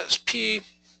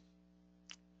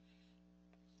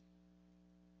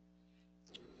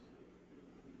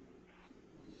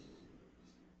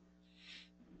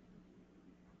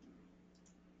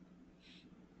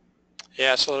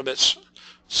 Yeah, it's a little bit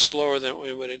slower than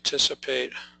we would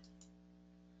anticipate.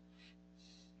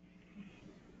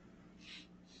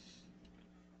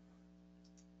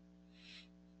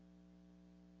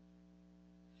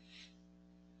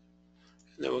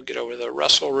 And then we'll get over to the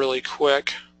Russell really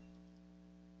quick.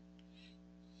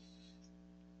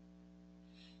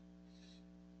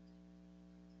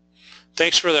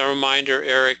 Thanks for the reminder,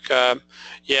 Eric.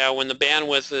 Yeah, when the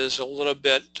bandwidth is a little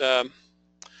bit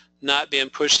not being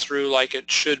pushed through like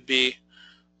it should be,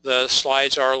 the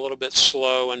slides are a little bit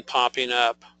slow and popping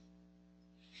up.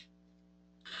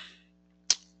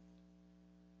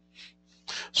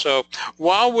 So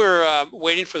while we're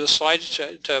waiting for the slides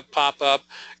to pop up,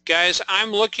 guys,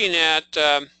 I'm looking at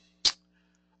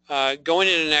going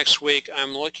into next week,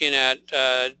 I'm looking at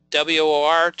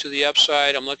WOR to the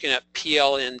upside. I'm looking at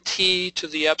PLNT to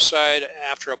the upside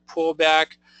after a pullback.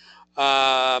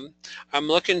 I'm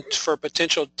looking for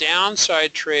potential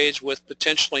downside trades with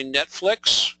potentially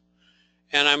Netflix,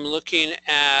 and I'm looking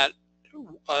at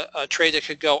a trade that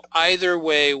could go either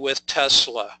way with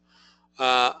Tesla.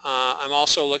 I'm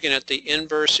also looking at the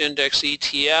inverse index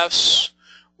ETFs,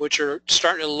 which are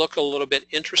starting to look a little bit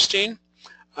interesting.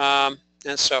 And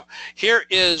so here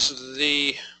is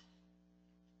the,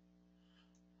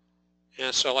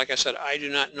 and so like I said, I do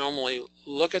not normally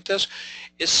look at this.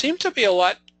 It seems to be a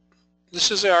lot, this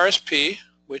is the RSP,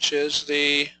 which is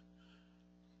the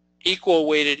equal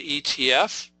weighted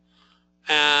ETF,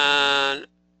 and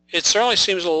it certainly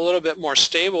seems a little bit more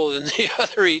stable than the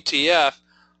other ETF.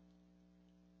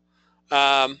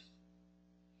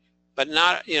 But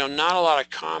not, not a lot of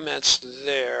comments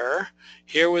there.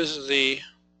 Here was the,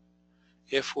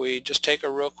 if we just take a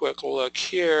real quick look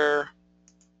here,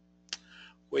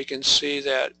 we can see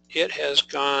that it has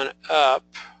gone up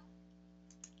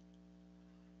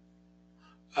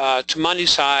to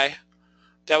Monday's high.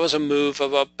 That was a move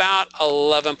of about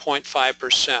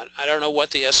 11.5%. I don't know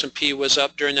what the S&P was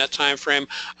up during that time frame.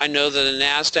 I know that the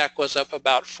NASDAQ was up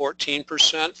about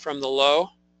 14% from the low.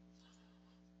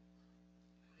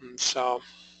 So,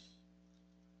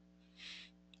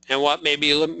 and what may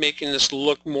be making this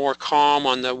look more calm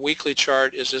on the weekly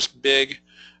chart is this big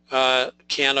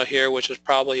candle here, which is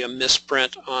probably a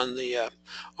misprint on the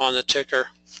ticker.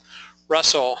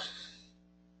 Russell.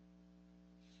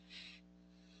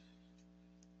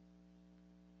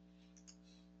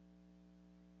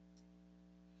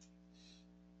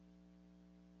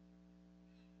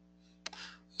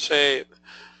 Say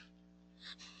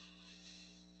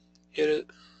it.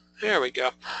 There we go.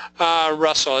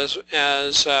 Russell,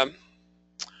 as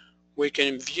we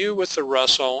can view with the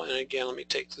Russell, and again, let me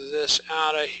take this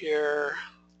out of here.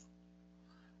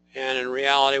 And in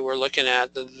reality, we're looking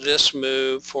at this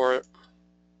move for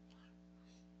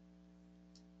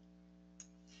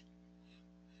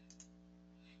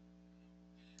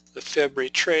the fib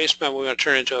retracement. We're going to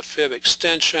turn into a fib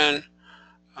extension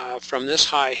from this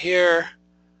high here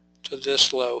to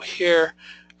this low here.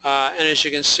 And as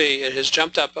you can see, it has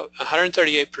jumped up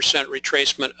 138%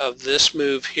 retracement of this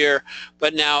move here,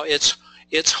 but now it's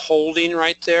holding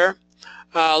right there,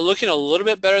 looking a little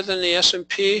bit better than the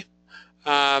S&P,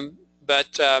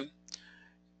 but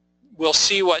we'll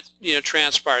see what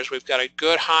transpires. We've got a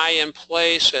good high in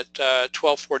place at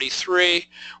 1243.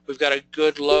 We've got a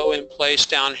good low in place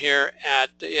down here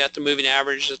at the moving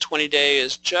average. The 20-day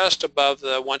is just above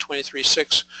the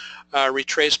 123.6.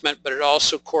 Retracement, but it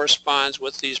also corresponds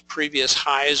with these previous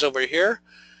highs over here,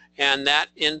 and that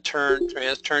in turn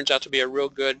turns out to be a real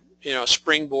good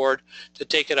springboard to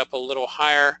take it up a little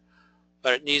higher,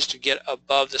 but it needs to get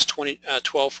above this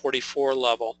 1244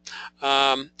 level.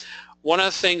 one of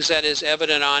the things that is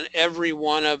evident on every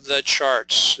one of the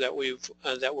charts that we're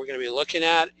going to be looking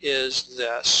at is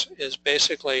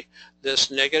basically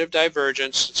this negative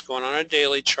divergence that's going on a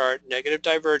daily chart, negative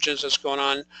divergence that's going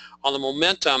on the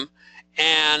momentum,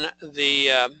 and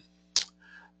the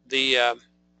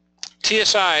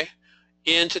TSI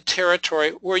into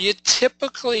territory where you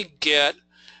typically get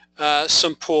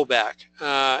some pullback,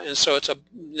 and so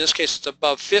in this case it's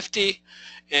above 50.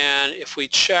 And if we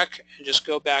check and just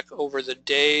go back over the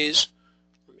days,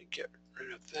 let me get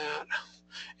rid of that.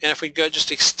 And if we go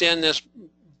just extend this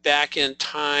back in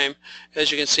time, as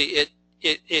you can see,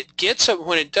 it gets up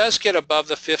when it does get above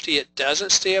the 50. It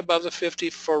doesn't stay above the 50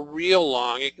 for real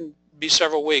long. It can be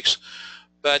several weeks,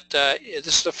 but this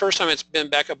is the first time it's been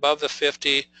back above the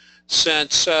 50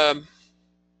 since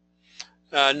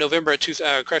October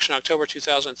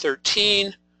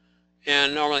 2013.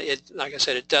 And normally, like I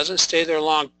said, it doesn't stay there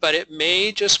long, but it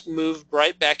may just move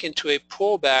right back into a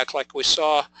pullback like we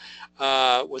saw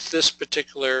with this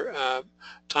particular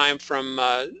time from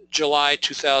July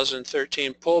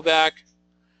 2013 pullback,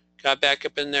 got back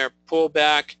up in there,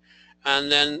 pullback,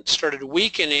 and then started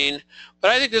weakening.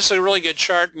 But I think this is a really good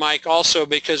chart, Mike, also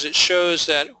because it shows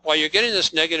that while you're getting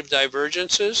this negative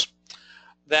divergences,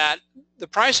 that the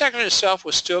price action itself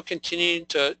was still continuing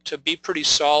to be pretty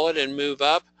solid and move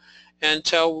up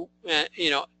until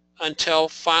until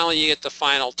finally you get the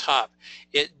final top.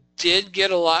 It did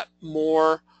get a lot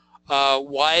more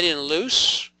wide and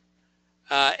loose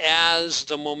as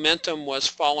the momentum was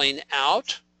falling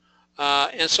out,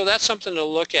 and so that's something to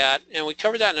look at. And we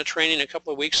covered that in a training a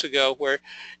couple of weeks ago, where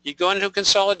you go into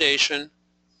consolidation,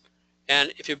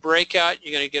 and if you break out,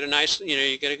 you're going to get a nice,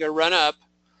 you're going to go run up.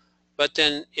 But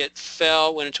then it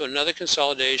fell, went into another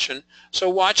consolidation. So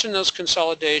watching those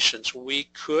consolidations, we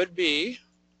could be,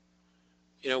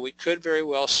 we could very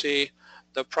well see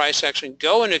the price action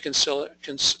go into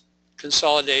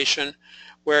consolidation,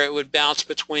 where it would bounce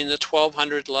between the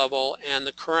 1200 level and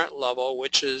the current level,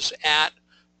 which is at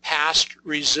past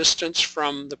resistance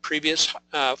from the previous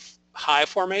high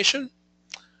formation.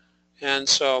 And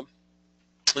so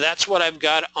that's what I've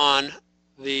got on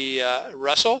the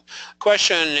Russell.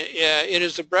 Question, it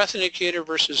is the breadth indicator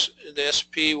versus the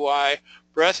SPY.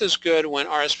 Breadth is good when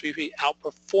RSPP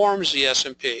outperforms the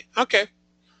S&P. Okay,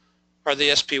 or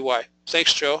the SPY.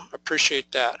 Thanks, Joe.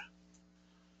 Appreciate that.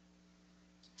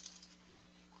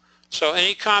 So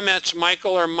any comments,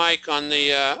 Michael or Mike, on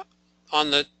the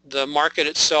market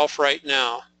itself right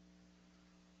now?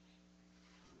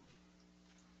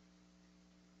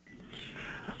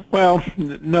 Well,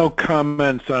 no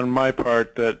comments on my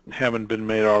part that haven't been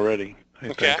made already, I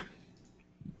okay. think.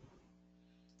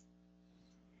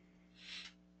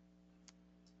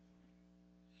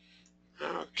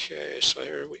 Okay, so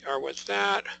here we are with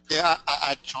that. Yeah,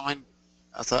 I joined.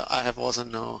 So I have also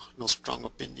no strong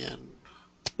opinion.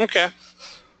 Okay.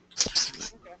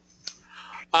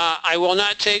 I will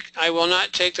not take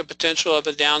the potential of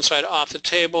a downside off the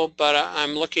table, but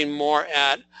I'm looking more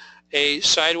at a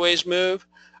sideways move.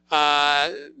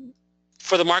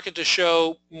 For the market to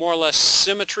show more or less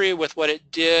symmetry with what it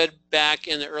did back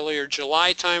in the earlier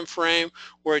July time frame,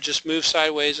 where it just moved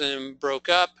sideways and broke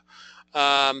up.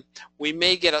 We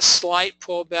may get a slight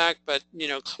pullback, but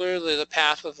clearly the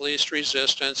path of least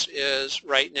resistance is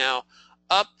right now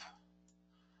up,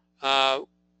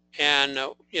 and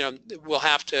we'll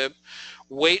have to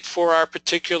wait for our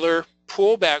particular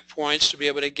pullback points to be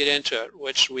able to get into it,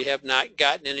 which we have not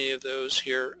gotten any of those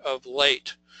here of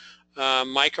late.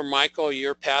 Mike or Michael,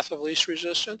 your path of least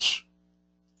resistance?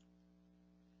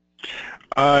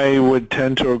 I would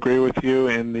tend to agree with you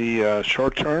in the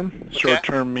short term. Okay. Short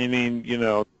term meaning,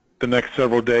 the next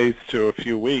several days to a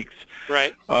few weeks.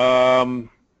 Right.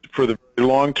 For the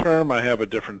long term, I have a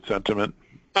different sentiment.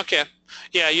 Okay.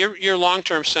 Yeah, your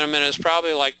long-term sentiment is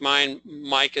probably like mine,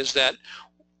 Mike, is that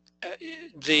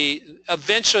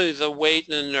eventually the weight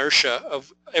and inertia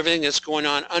of everything that's going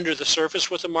on under the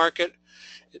surface with the market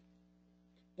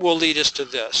will lead us to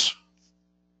this.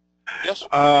 Yes?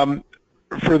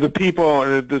 For the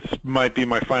people, this might be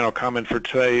my final comment for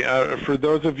today. For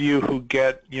those of you who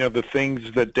get, the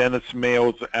things that Dennis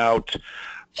mails out,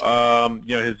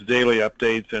 his daily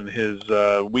updates and his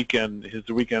weekend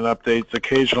updates.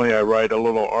 Occasionally, I write a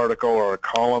little article or a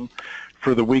column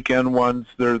for the weekend ones.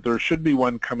 There should be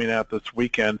one coming out this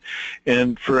weekend.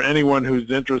 And for anyone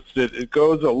who's interested, it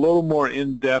goes a little more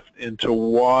in depth into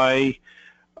why.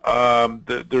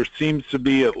 There seems to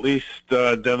be, at least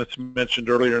Dennis mentioned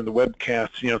earlier in the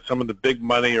webcast, some of the big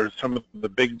money or some of the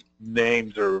big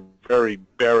names are very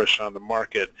bearish on the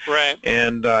market. Right.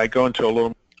 And I go into a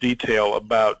little detail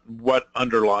about what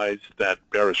underlies that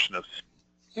bearishness.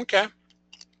 Okay.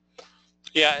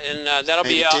 Yeah, and that'll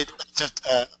Maybe be out.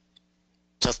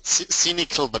 Just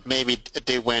cynical, but maybe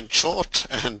they went short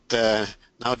and now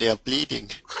they are bleeding.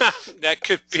 That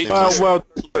could be. Well,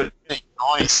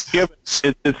 noise.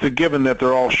 it's a given that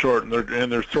they're all short,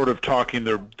 and they're sort of talking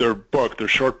their book, their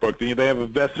short book. They have a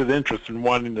vested interest in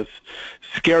wanting to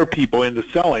scare people into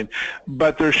selling,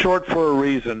 but they're short for a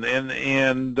reason.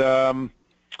 And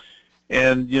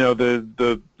you know,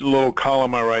 the little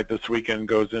column I write this weekend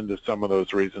goes into some of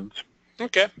those reasons.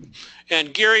 Okay.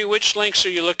 And Gary, which links are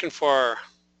you looking for?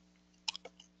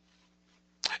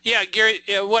 Yeah, Gary,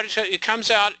 it comes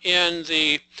out in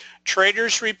the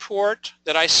traders report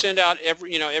that I send out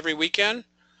every weekend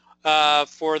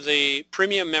for the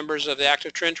premium members of the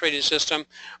Active Trend Trading System,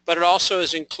 but it also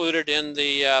is included in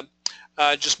the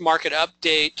just market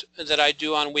update that I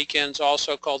do on weekends,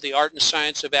 also called the Art and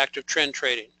Science of Active Trend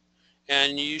Trading.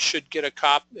 And you should get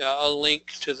a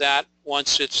link to that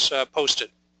once it's posted.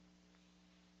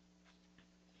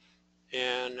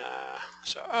 And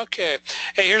so, okay.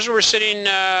 Hey, here's where we're sitting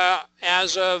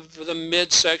as of the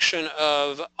midsection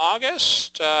of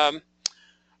August.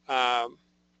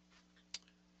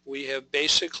 We have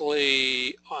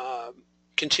basically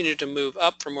continued to move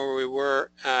up from where we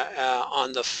were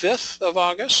on the 5th of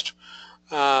August.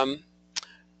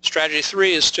 Strategy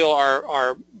 3 is still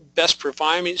our best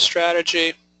performing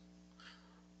strategy.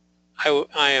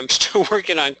 I am still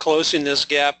working on closing this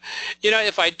gap. You know,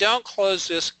 if I don't close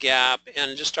this gap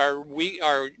and just our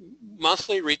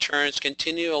monthly returns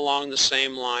continue along the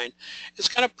same line, it's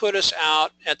going to put us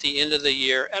out at the end of the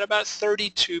year at about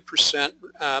 32%.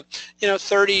 You know,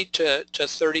 30 to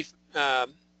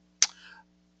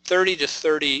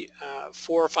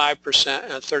 34 or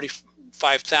 5%,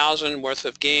 35,000 worth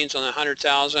of gains on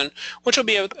 100,000, which will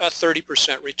be a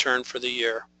 30% return for the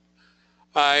year.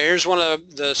 Here's one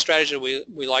of the strategies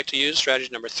we like to use, strategy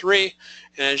number 3.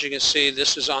 And as you can see,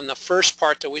 this is on the first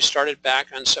part that we started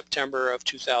back on September of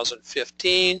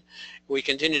 2015. We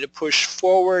continue to push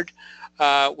forward.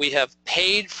 We have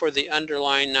paid for the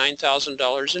underlying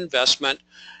 $9,000 investment,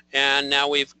 and now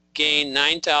we've gained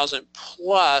 $9,000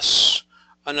 plus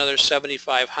another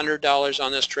 $7,500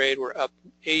 on this trade. We're up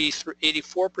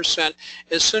 84%.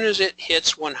 As soon as it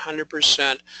hits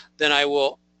 100%, then I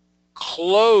will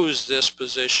close this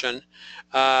position,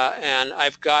 and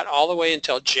I've got all the way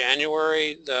until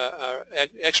January, the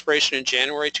expiration in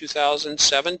January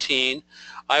 2017.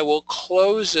 I will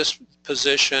close this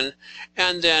position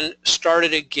and then start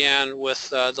it again with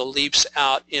the leaps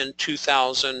out in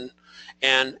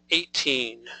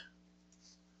 2018.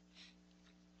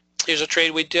 Here's a trade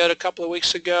we did a couple of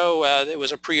weeks ago. It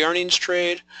was a pre-earnings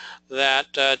trade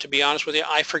that, to be honest with you,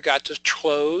 I forgot to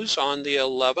close on the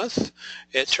 11th.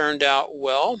 It turned out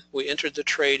well. We entered the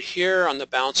trade here on the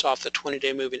bounce off the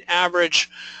 20-day moving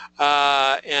average,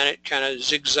 and it kind of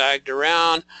zigzagged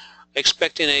around,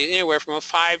 expecting anywhere from a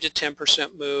 5 to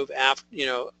 10% move after,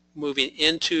 moving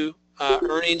into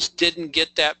earnings. Didn't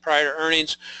get that prior to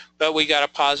earnings, but we got a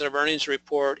positive earnings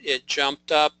report. It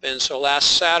jumped up, and so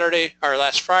last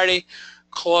Friday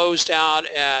closed out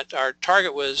at, our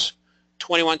target was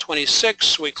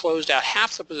 21.26. We closed out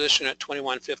half the position at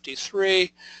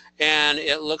 21.53, and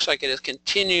it looks like it is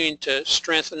continuing to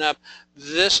strengthen up.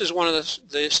 This is one of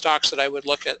the stocks that I would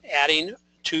look at adding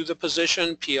to the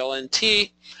position,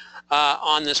 PLNT,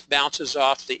 on this bounces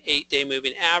off the 8-day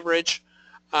moving average.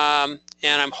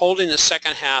 And I'm holding the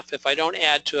second half. If I don't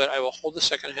add to it, I will hold the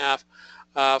second half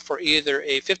for either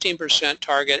a 15%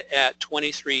 target at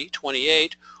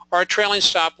 23.28 or a trailing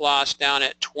stop loss down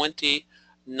at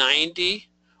 20.90,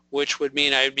 which would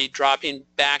mean I would be dropping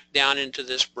back down into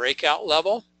this breakout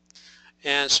level.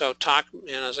 And so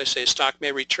as I say, stock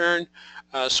may return,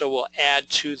 so we'll add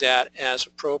to that as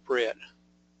appropriate.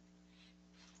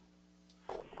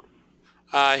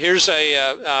 Here's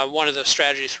one of the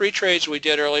strategy 3 trades we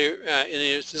did earlier.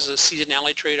 This is a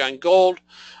seasonality trade on gold.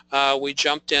 We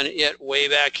jumped in it way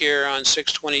back here on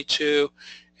 622,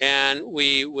 and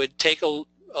we would take a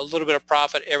little bit of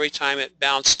profit every time it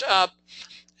bounced up,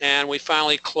 and we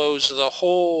finally closed the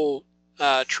whole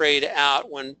trade out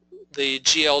when the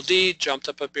GLD jumped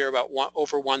up here about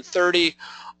over 130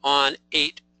 on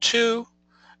 8.2.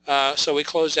 So we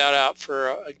closed that out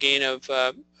for a gain of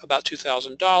about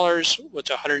 $2,000, with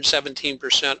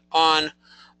 117% on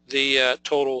the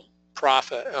total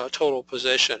profit, total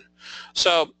position.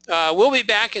 So we'll be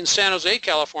back in San Jose,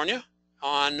 California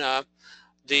on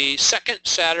the second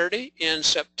Saturday in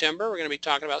September. We're going to be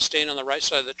talking about staying on the right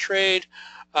side of the trade.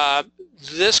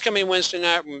 This coming Wednesday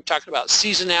night, we're talking about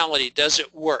seasonality. Does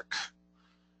it work?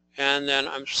 And then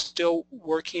I'm still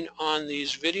working on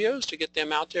these videos to get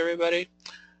them out to everybody.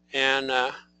 and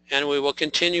we will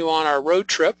continue on our road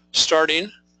trip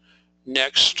starting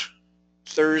next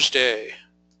Thursday.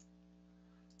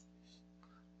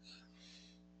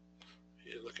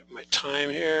 Look at my time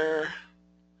here.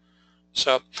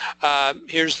 So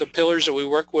here's the pillars that we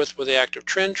work with the active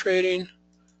trend trading.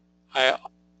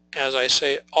 As I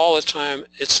say all the time,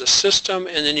 it's a system,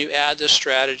 and then you add the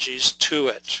strategies to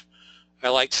it. I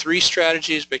like 3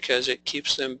 strategies because it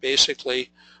keeps them basically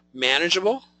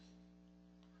manageable.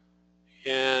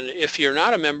 And if you're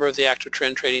not a member of the active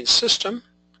trend trading system,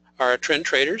 or trend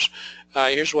traders,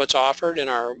 here's what's offered in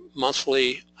our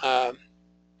monthly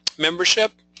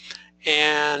membership.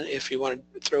 And if you want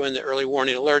to throw in the early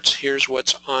warning alerts, here's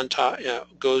what's on top,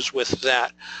 goes with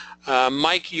that.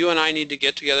 Mike, you and I need to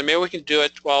get together. Maybe we can do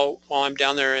it while I'm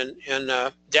down there in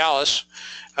Dallas.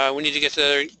 We need to get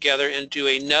together and do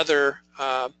another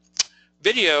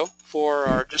video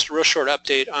for just a real short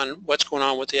update on what's going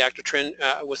on with the active trend,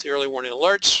 with the early warning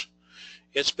alerts.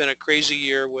 It's been a crazy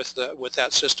year with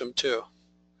that system too.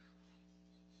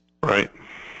 Right.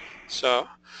 So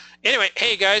anyway,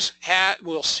 hey guys,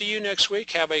 we'll see you next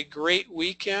week. Have a great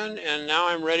weekend. And now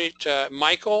I'm ready to,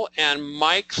 Michael and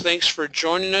Mike, thanks for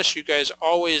joining us. You guys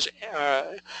always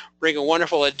bring a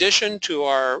wonderful addition to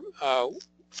our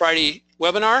Friday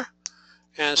webinar.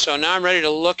 And so now I'm ready to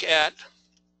look at,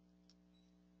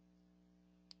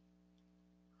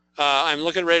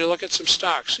 ready to look at some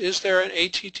stocks. Is there an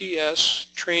ATTS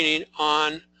training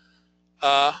on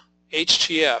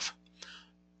HTF?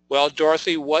 Well,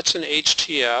 Dorothy, what's an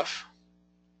HTF?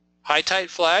 High tide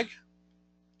flag?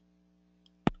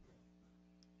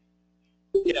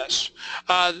 Yes.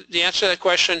 The answer to that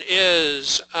question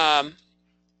is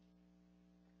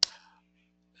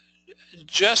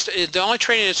just the only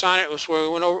training that's on it was where we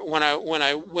went over when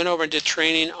I went over and did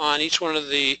training on each one of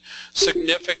the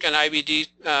significant IBD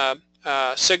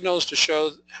signals to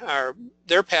show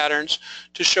their patterns,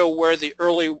 to show where the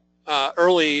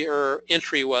earlier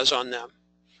entry was on them.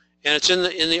 And it's in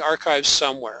the archives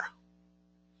somewhere.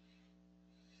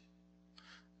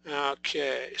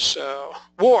 Okay, so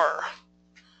war.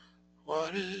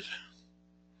 What is?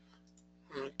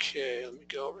 Okay, let me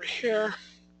go over here.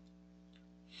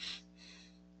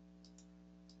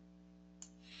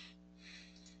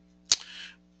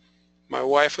 My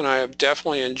wife and I have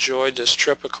definitely enjoyed this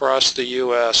trip across the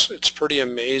U.S. It's pretty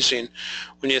amazing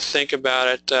when you think about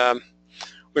it.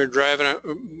 We're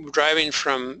driving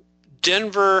from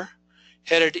Denver,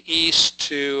 headed east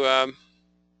to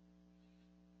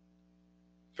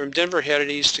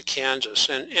Kansas,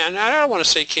 and I don't want to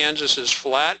say Kansas is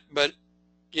flat, but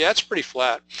yeah, it's pretty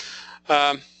flat.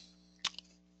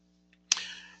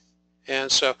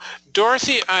 And so,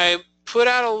 Dorothy, I put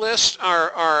out a list.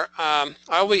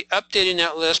 I'll be updating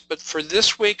that list, but for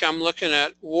this week, I'm looking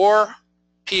at WAR,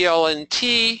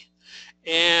 PLNT,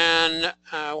 and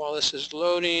while this is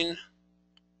loading.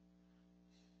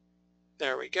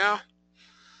 There we go.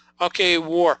 Okay,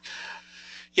 WAR.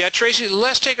 Yeah, Tracy,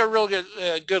 let's take a real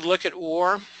good look at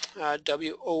WAR.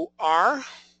 WOR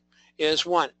is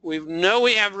 1. We know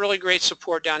we have really great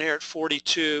support down here at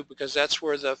 42 because that's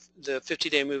where the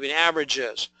 50-day moving average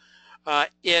is.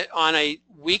 On a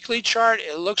weekly chart,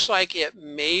 it looks like it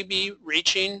may be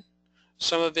reaching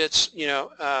some of its,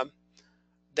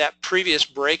 that previous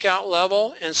breakout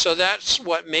level, and so that's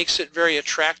what makes it very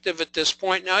attractive at this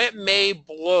point. Now it may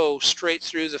blow straight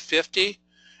through the 50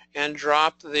 and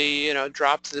drop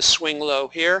the swing low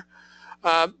here,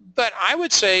 but I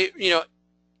would say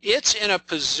it's in a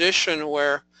position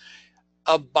where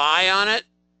a buy on it,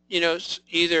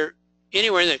 either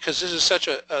anywhere in there, because this is such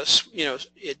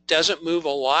it doesn't move a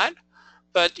lot,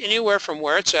 but anywhere from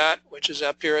where it's at, which is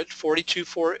up here at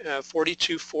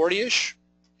 4240-ish.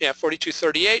 Yeah,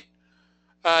 4238,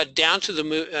 down to the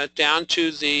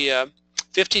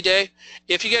 50-day.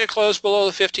 If you get it closed below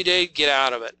the 50-day, get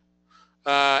out of it.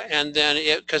 And then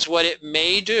because what it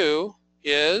may do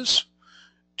is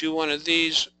do one of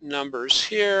these numbers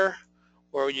here,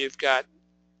 where you've got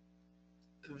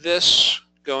this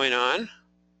going on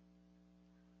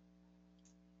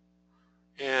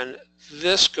and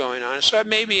this going on. So it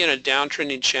may be in a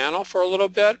downtrending channel for a little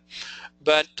bit,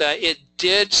 but it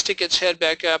did stick its head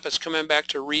back up. It's coming back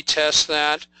to retest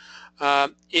that.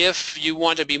 If you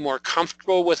want to be more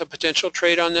comfortable with a potential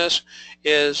trade on this,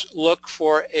 is look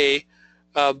for a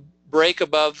break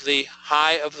above the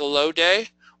high of the low day,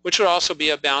 which would also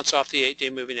be a bounce off the 8-day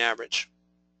moving average.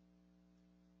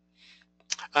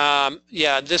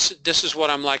 Yeah, this is what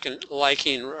I'm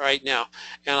liking right now.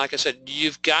 And like I said,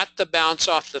 you've got the bounce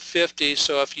off the 50.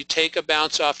 So if you take a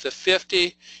bounce off the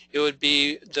 50, it would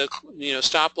be the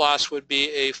stop loss would be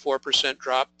a 4%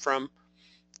 drop from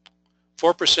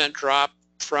 4% drop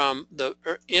from the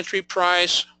entry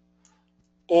price,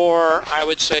 or I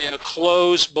would say a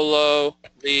close below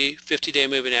the 50-day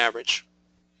moving average,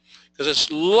 because it's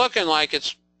looking like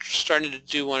it's starting to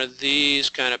do one of these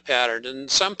kind of patterns, and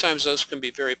sometimes those can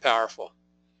be very powerful.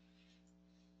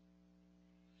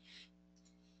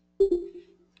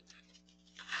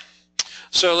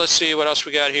 So let's see what else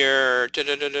we got here.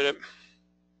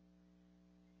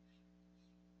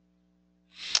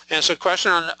 And so,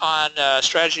 question on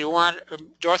strategy one,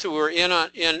 Dorothy. We were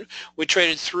we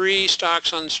traded 3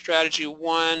 stocks on strategy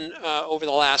one over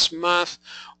the last month.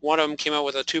 One of them came out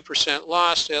with a 2%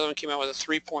 loss. The other one came out with a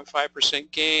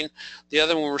 3.5% gain. The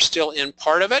other one we're still in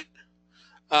part of it,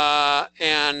 that's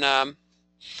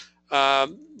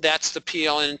the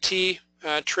PLNT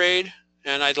trade.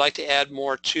 And I'd like to add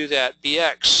more to that.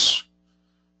 BX.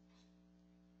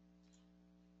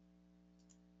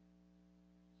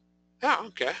 Oh,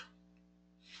 okay.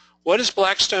 What does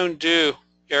Blackstone do,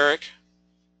 Eric?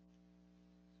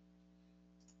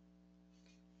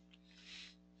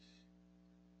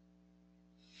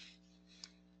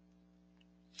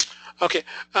 Okay.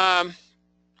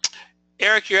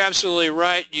 Eric, you're absolutely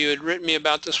right. You had written me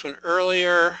about this one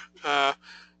earlier.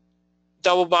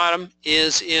 Double bottom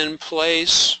is in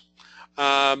place,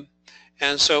 and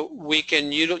so you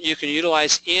can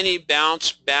utilize any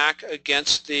bounce back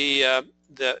against the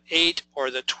 8 or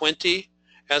the 20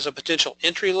 as a potential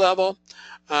entry level.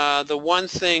 The one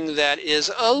thing that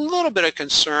is a little bit of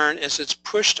concern is it's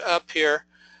pushed up here.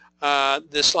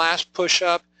 This last push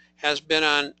up has been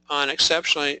on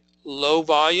exceptionally low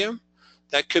volume.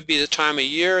 That could be the time of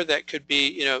year. That could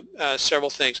be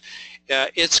several things.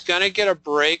 It's going to get a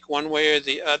break one way or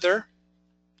the other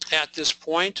at this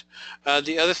point.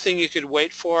 The other thing you could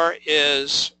wait for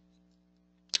is,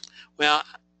 well,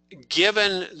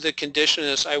 given the condition of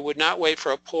this, I would not wait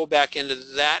for a pullback into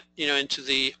that, into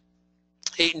the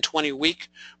 8 and 20 week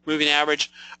moving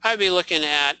average. I'd be looking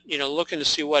at, looking to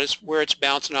see where it's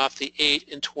bouncing off the 8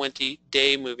 and 20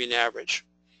 day moving average.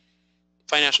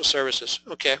 Financial services.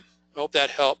 Okay, I hope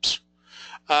that helps.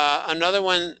 Another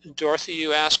one, Dorothy,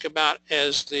 you asked about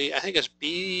is I think it's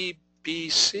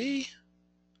BBC?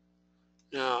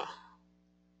 No.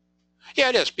 Yeah,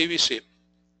 it is, BBC.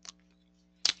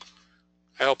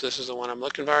 I hope this is the one I'm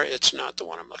looking for. It's not the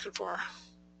one I'm looking for.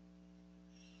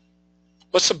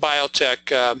 What's the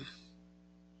biotech?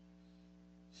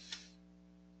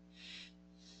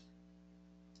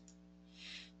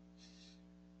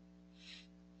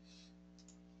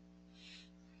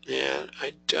 And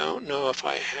I don't know if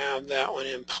I have that one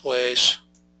in place.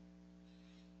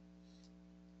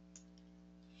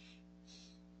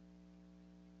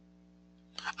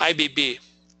 IBB.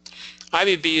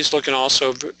 IBB is looking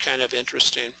also kind of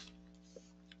interesting.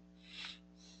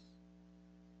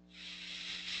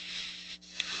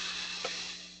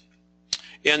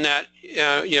 In that,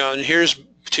 and here's,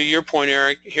 to your point,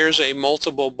 Eric, here's a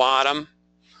multiple bottom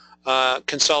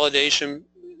consolidation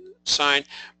sign,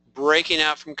 breaking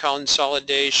out from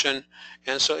consolidation.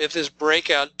 And so if this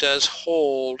breakout does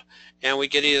hold and we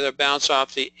get either a bounce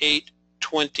off the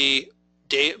 820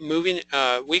 day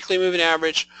weekly moving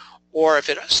average, or if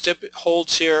it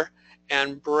holds here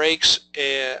and breaks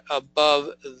above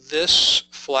this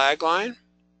flag line,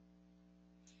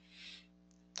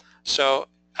 so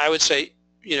I would say,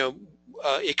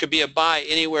 it could be a buy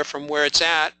anywhere from where it's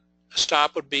at. A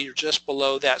stop would be just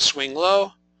below that swing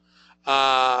low,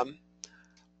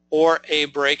 or a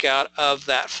breakout of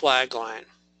that flag line.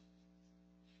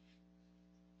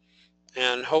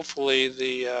 And hopefully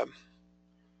the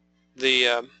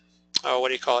what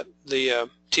do you call it? The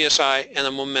TSI and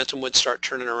the momentum would start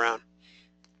turning around.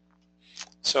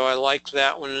 So I like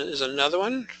that one. Is another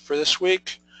one for this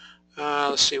week.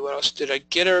 Let's see, what else? Did I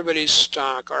get everybody's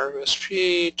stock?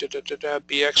 RSP,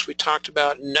 BX we talked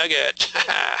about. Nugget.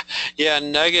 Yeah,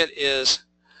 Nugget is,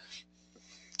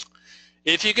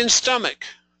 if you can stomach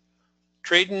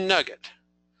trading Nugget,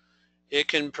 it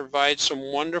can provide some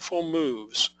wonderful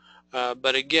moves.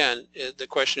 But again, the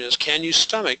question is, can you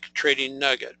stomach trading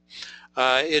Nugget?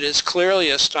 It is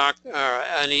clearly a stock,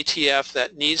 an ETF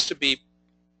that needs to be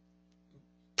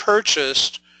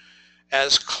purchased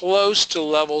as close to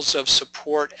levels of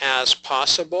support as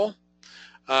possible,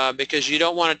 because you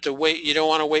don't want it to wait. You don't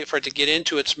want to wait for it to get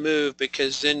into its move,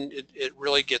 because then it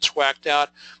really gets whacked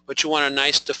out. But you want a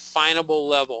nice definable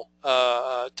level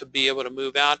to be able to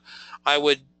move out. I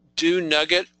would do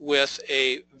Nugget with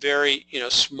a very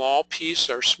small piece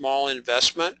or small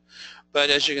investment. But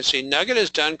as you can see, Nugget has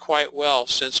done quite well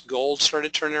since gold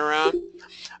started turning around.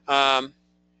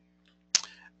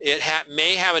 It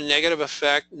may have a negative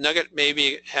effect. Nugget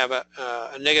maybe have a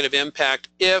negative impact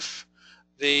if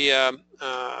the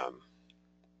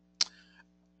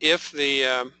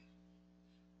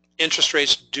interest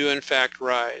rates do in fact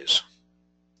rise.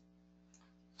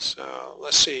 So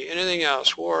let's see, anything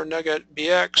else? War Nugget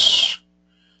BX.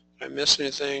 Did I miss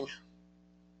anything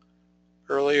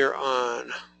earlier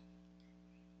on?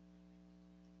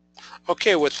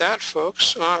 Okay, with that,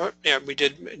 folks, yeah, we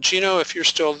did. Gino, if you're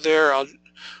still there, I'll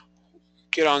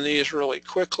get on these really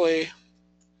quickly.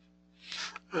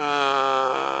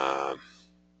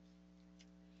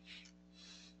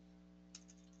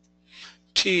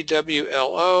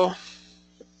 TWLO.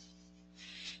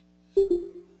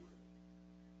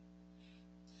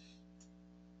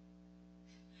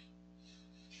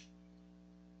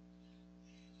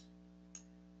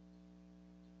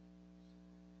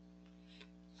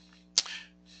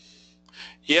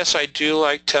 Yes, I do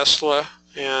like Tesla,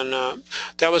 and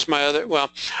that was my other, well,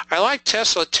 I like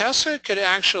Tesla. Tesla could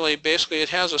actually, basically, it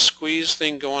has a squeeze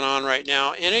thing going on right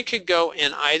now, and it could go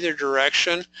in either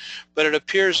direction, but it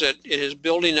appears that it is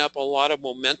building up a lot of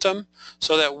momentum,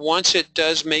 so that once it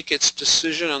does make its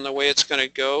decision on the way it's going to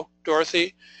go,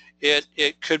 Dorothy,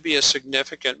 it could be a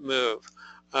significant move.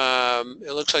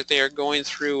 It looks like they are going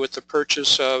through with the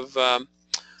purchase of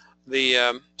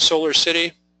the Solar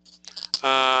City.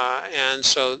 And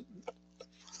so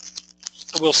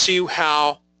we'll see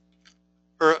how,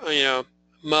 Elon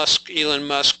Musk,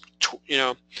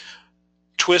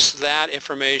 twists that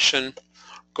information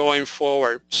going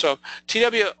forward. So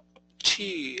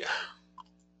TWT,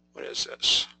 what is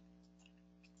this?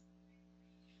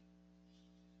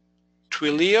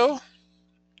 Twilio,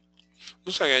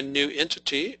 looks like a new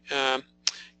entity.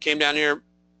 Came down here.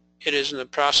 It is in the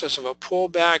process of a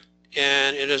pullback.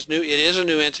 And it is new. It is a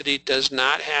new entity. Does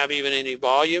not have even any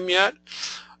volume yet.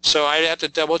 So I'd have to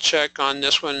double check on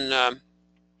this one.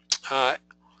 Let's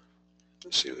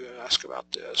see. We'll ask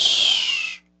about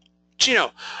this.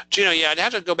 Gino, yeah, I'd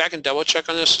have to go back and double check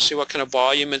on this to see what kind of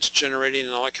volume it's generating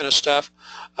and all that kind of stuff.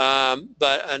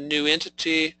 But a new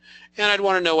entity, and I'd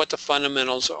want to know what the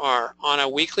fundamentals are. On a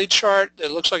weekly chart,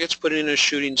 it looks like it's putting in a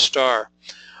shooting star.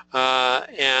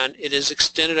 And it is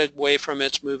extended away from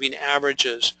its moving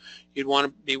averages. You'd want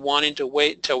to be wanting to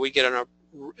wait until we get on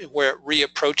where it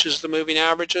reapproaches the moving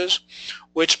averages,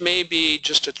 which may be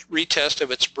just a retest of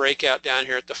its breakout down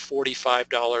here at the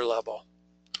 $45 level.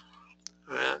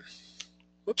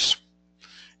 Whoops.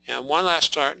 And one last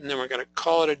start, and then we're going to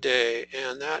call it a day,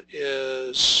 and that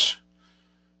is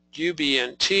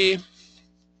UBNT.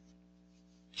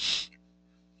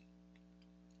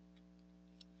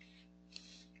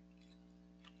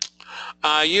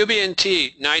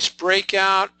 UBNT, nice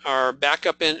breakout, or back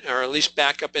up in, or at least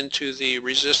back up into the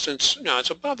resistance. No, it's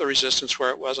above the resistance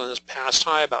where it was on this past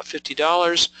high, about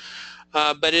 $50,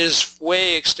 but it is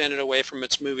way extended away from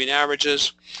its moving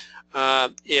averages.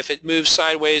 If it moves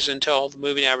sideways until the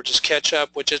moving averages catch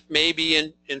up, which it may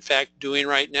be in fact doing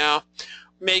right now,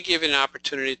 may give you an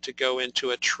opportunity to go into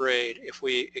a trade. If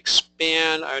we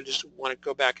expand, I just want to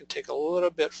go back and take a little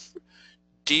bit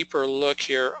deeper look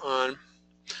here on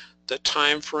the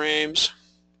time frames.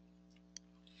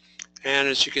 And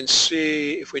as you can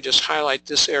see, if we just highlight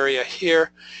this area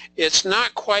here, it's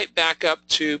not quite back up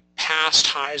to past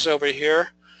highs over here.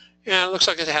 And it looks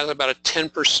like it has about a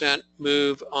 10%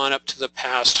 move on up to the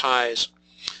past highs.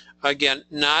 Again,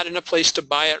 not in a place to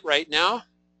buy it right now.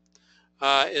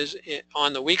 Is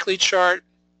on the weekly chart,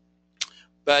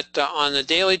 but on the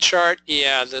daily chart,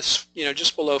 yeah, this,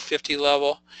 just below 50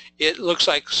 level, it looks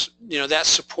like, that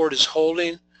support is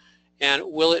holding. And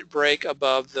will it break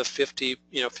above the 50,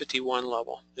 51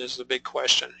 level is the big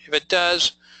question. If it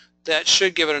does, that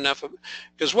should give it enough of,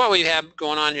 because what we have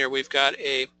going on here, we've got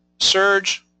a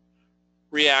surge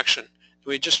reaction.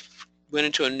 We just went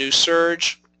into a new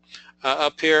surge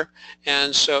up here,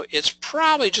 and so it's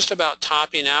probably just about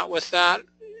topping out with that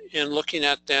and looking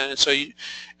at that. And so it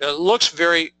looks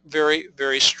very, very,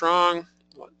 very strong.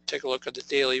 Take a look at the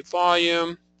daily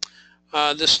volume.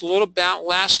 This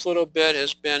last little bit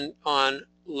has been on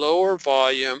lower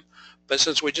volume, but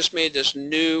since we just made this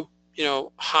new,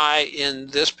 high in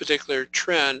this particular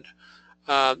trend,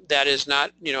 that is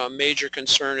not, a major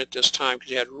concern at this time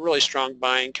because you had really strong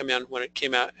buying come in when it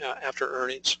came out after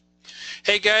earnings.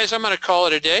 Hey guys, I'm going to call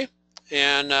it a day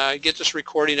and get this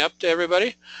recording up to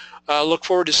everybody. Look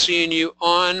forward to seeing you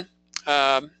on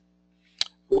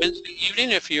Wednesday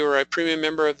evening if you're a premium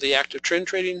member of the Active Trend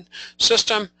Trading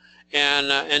System.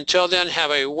 And until then,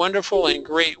 have a wonderful and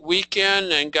great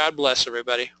weekend, and God bless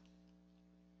everybody.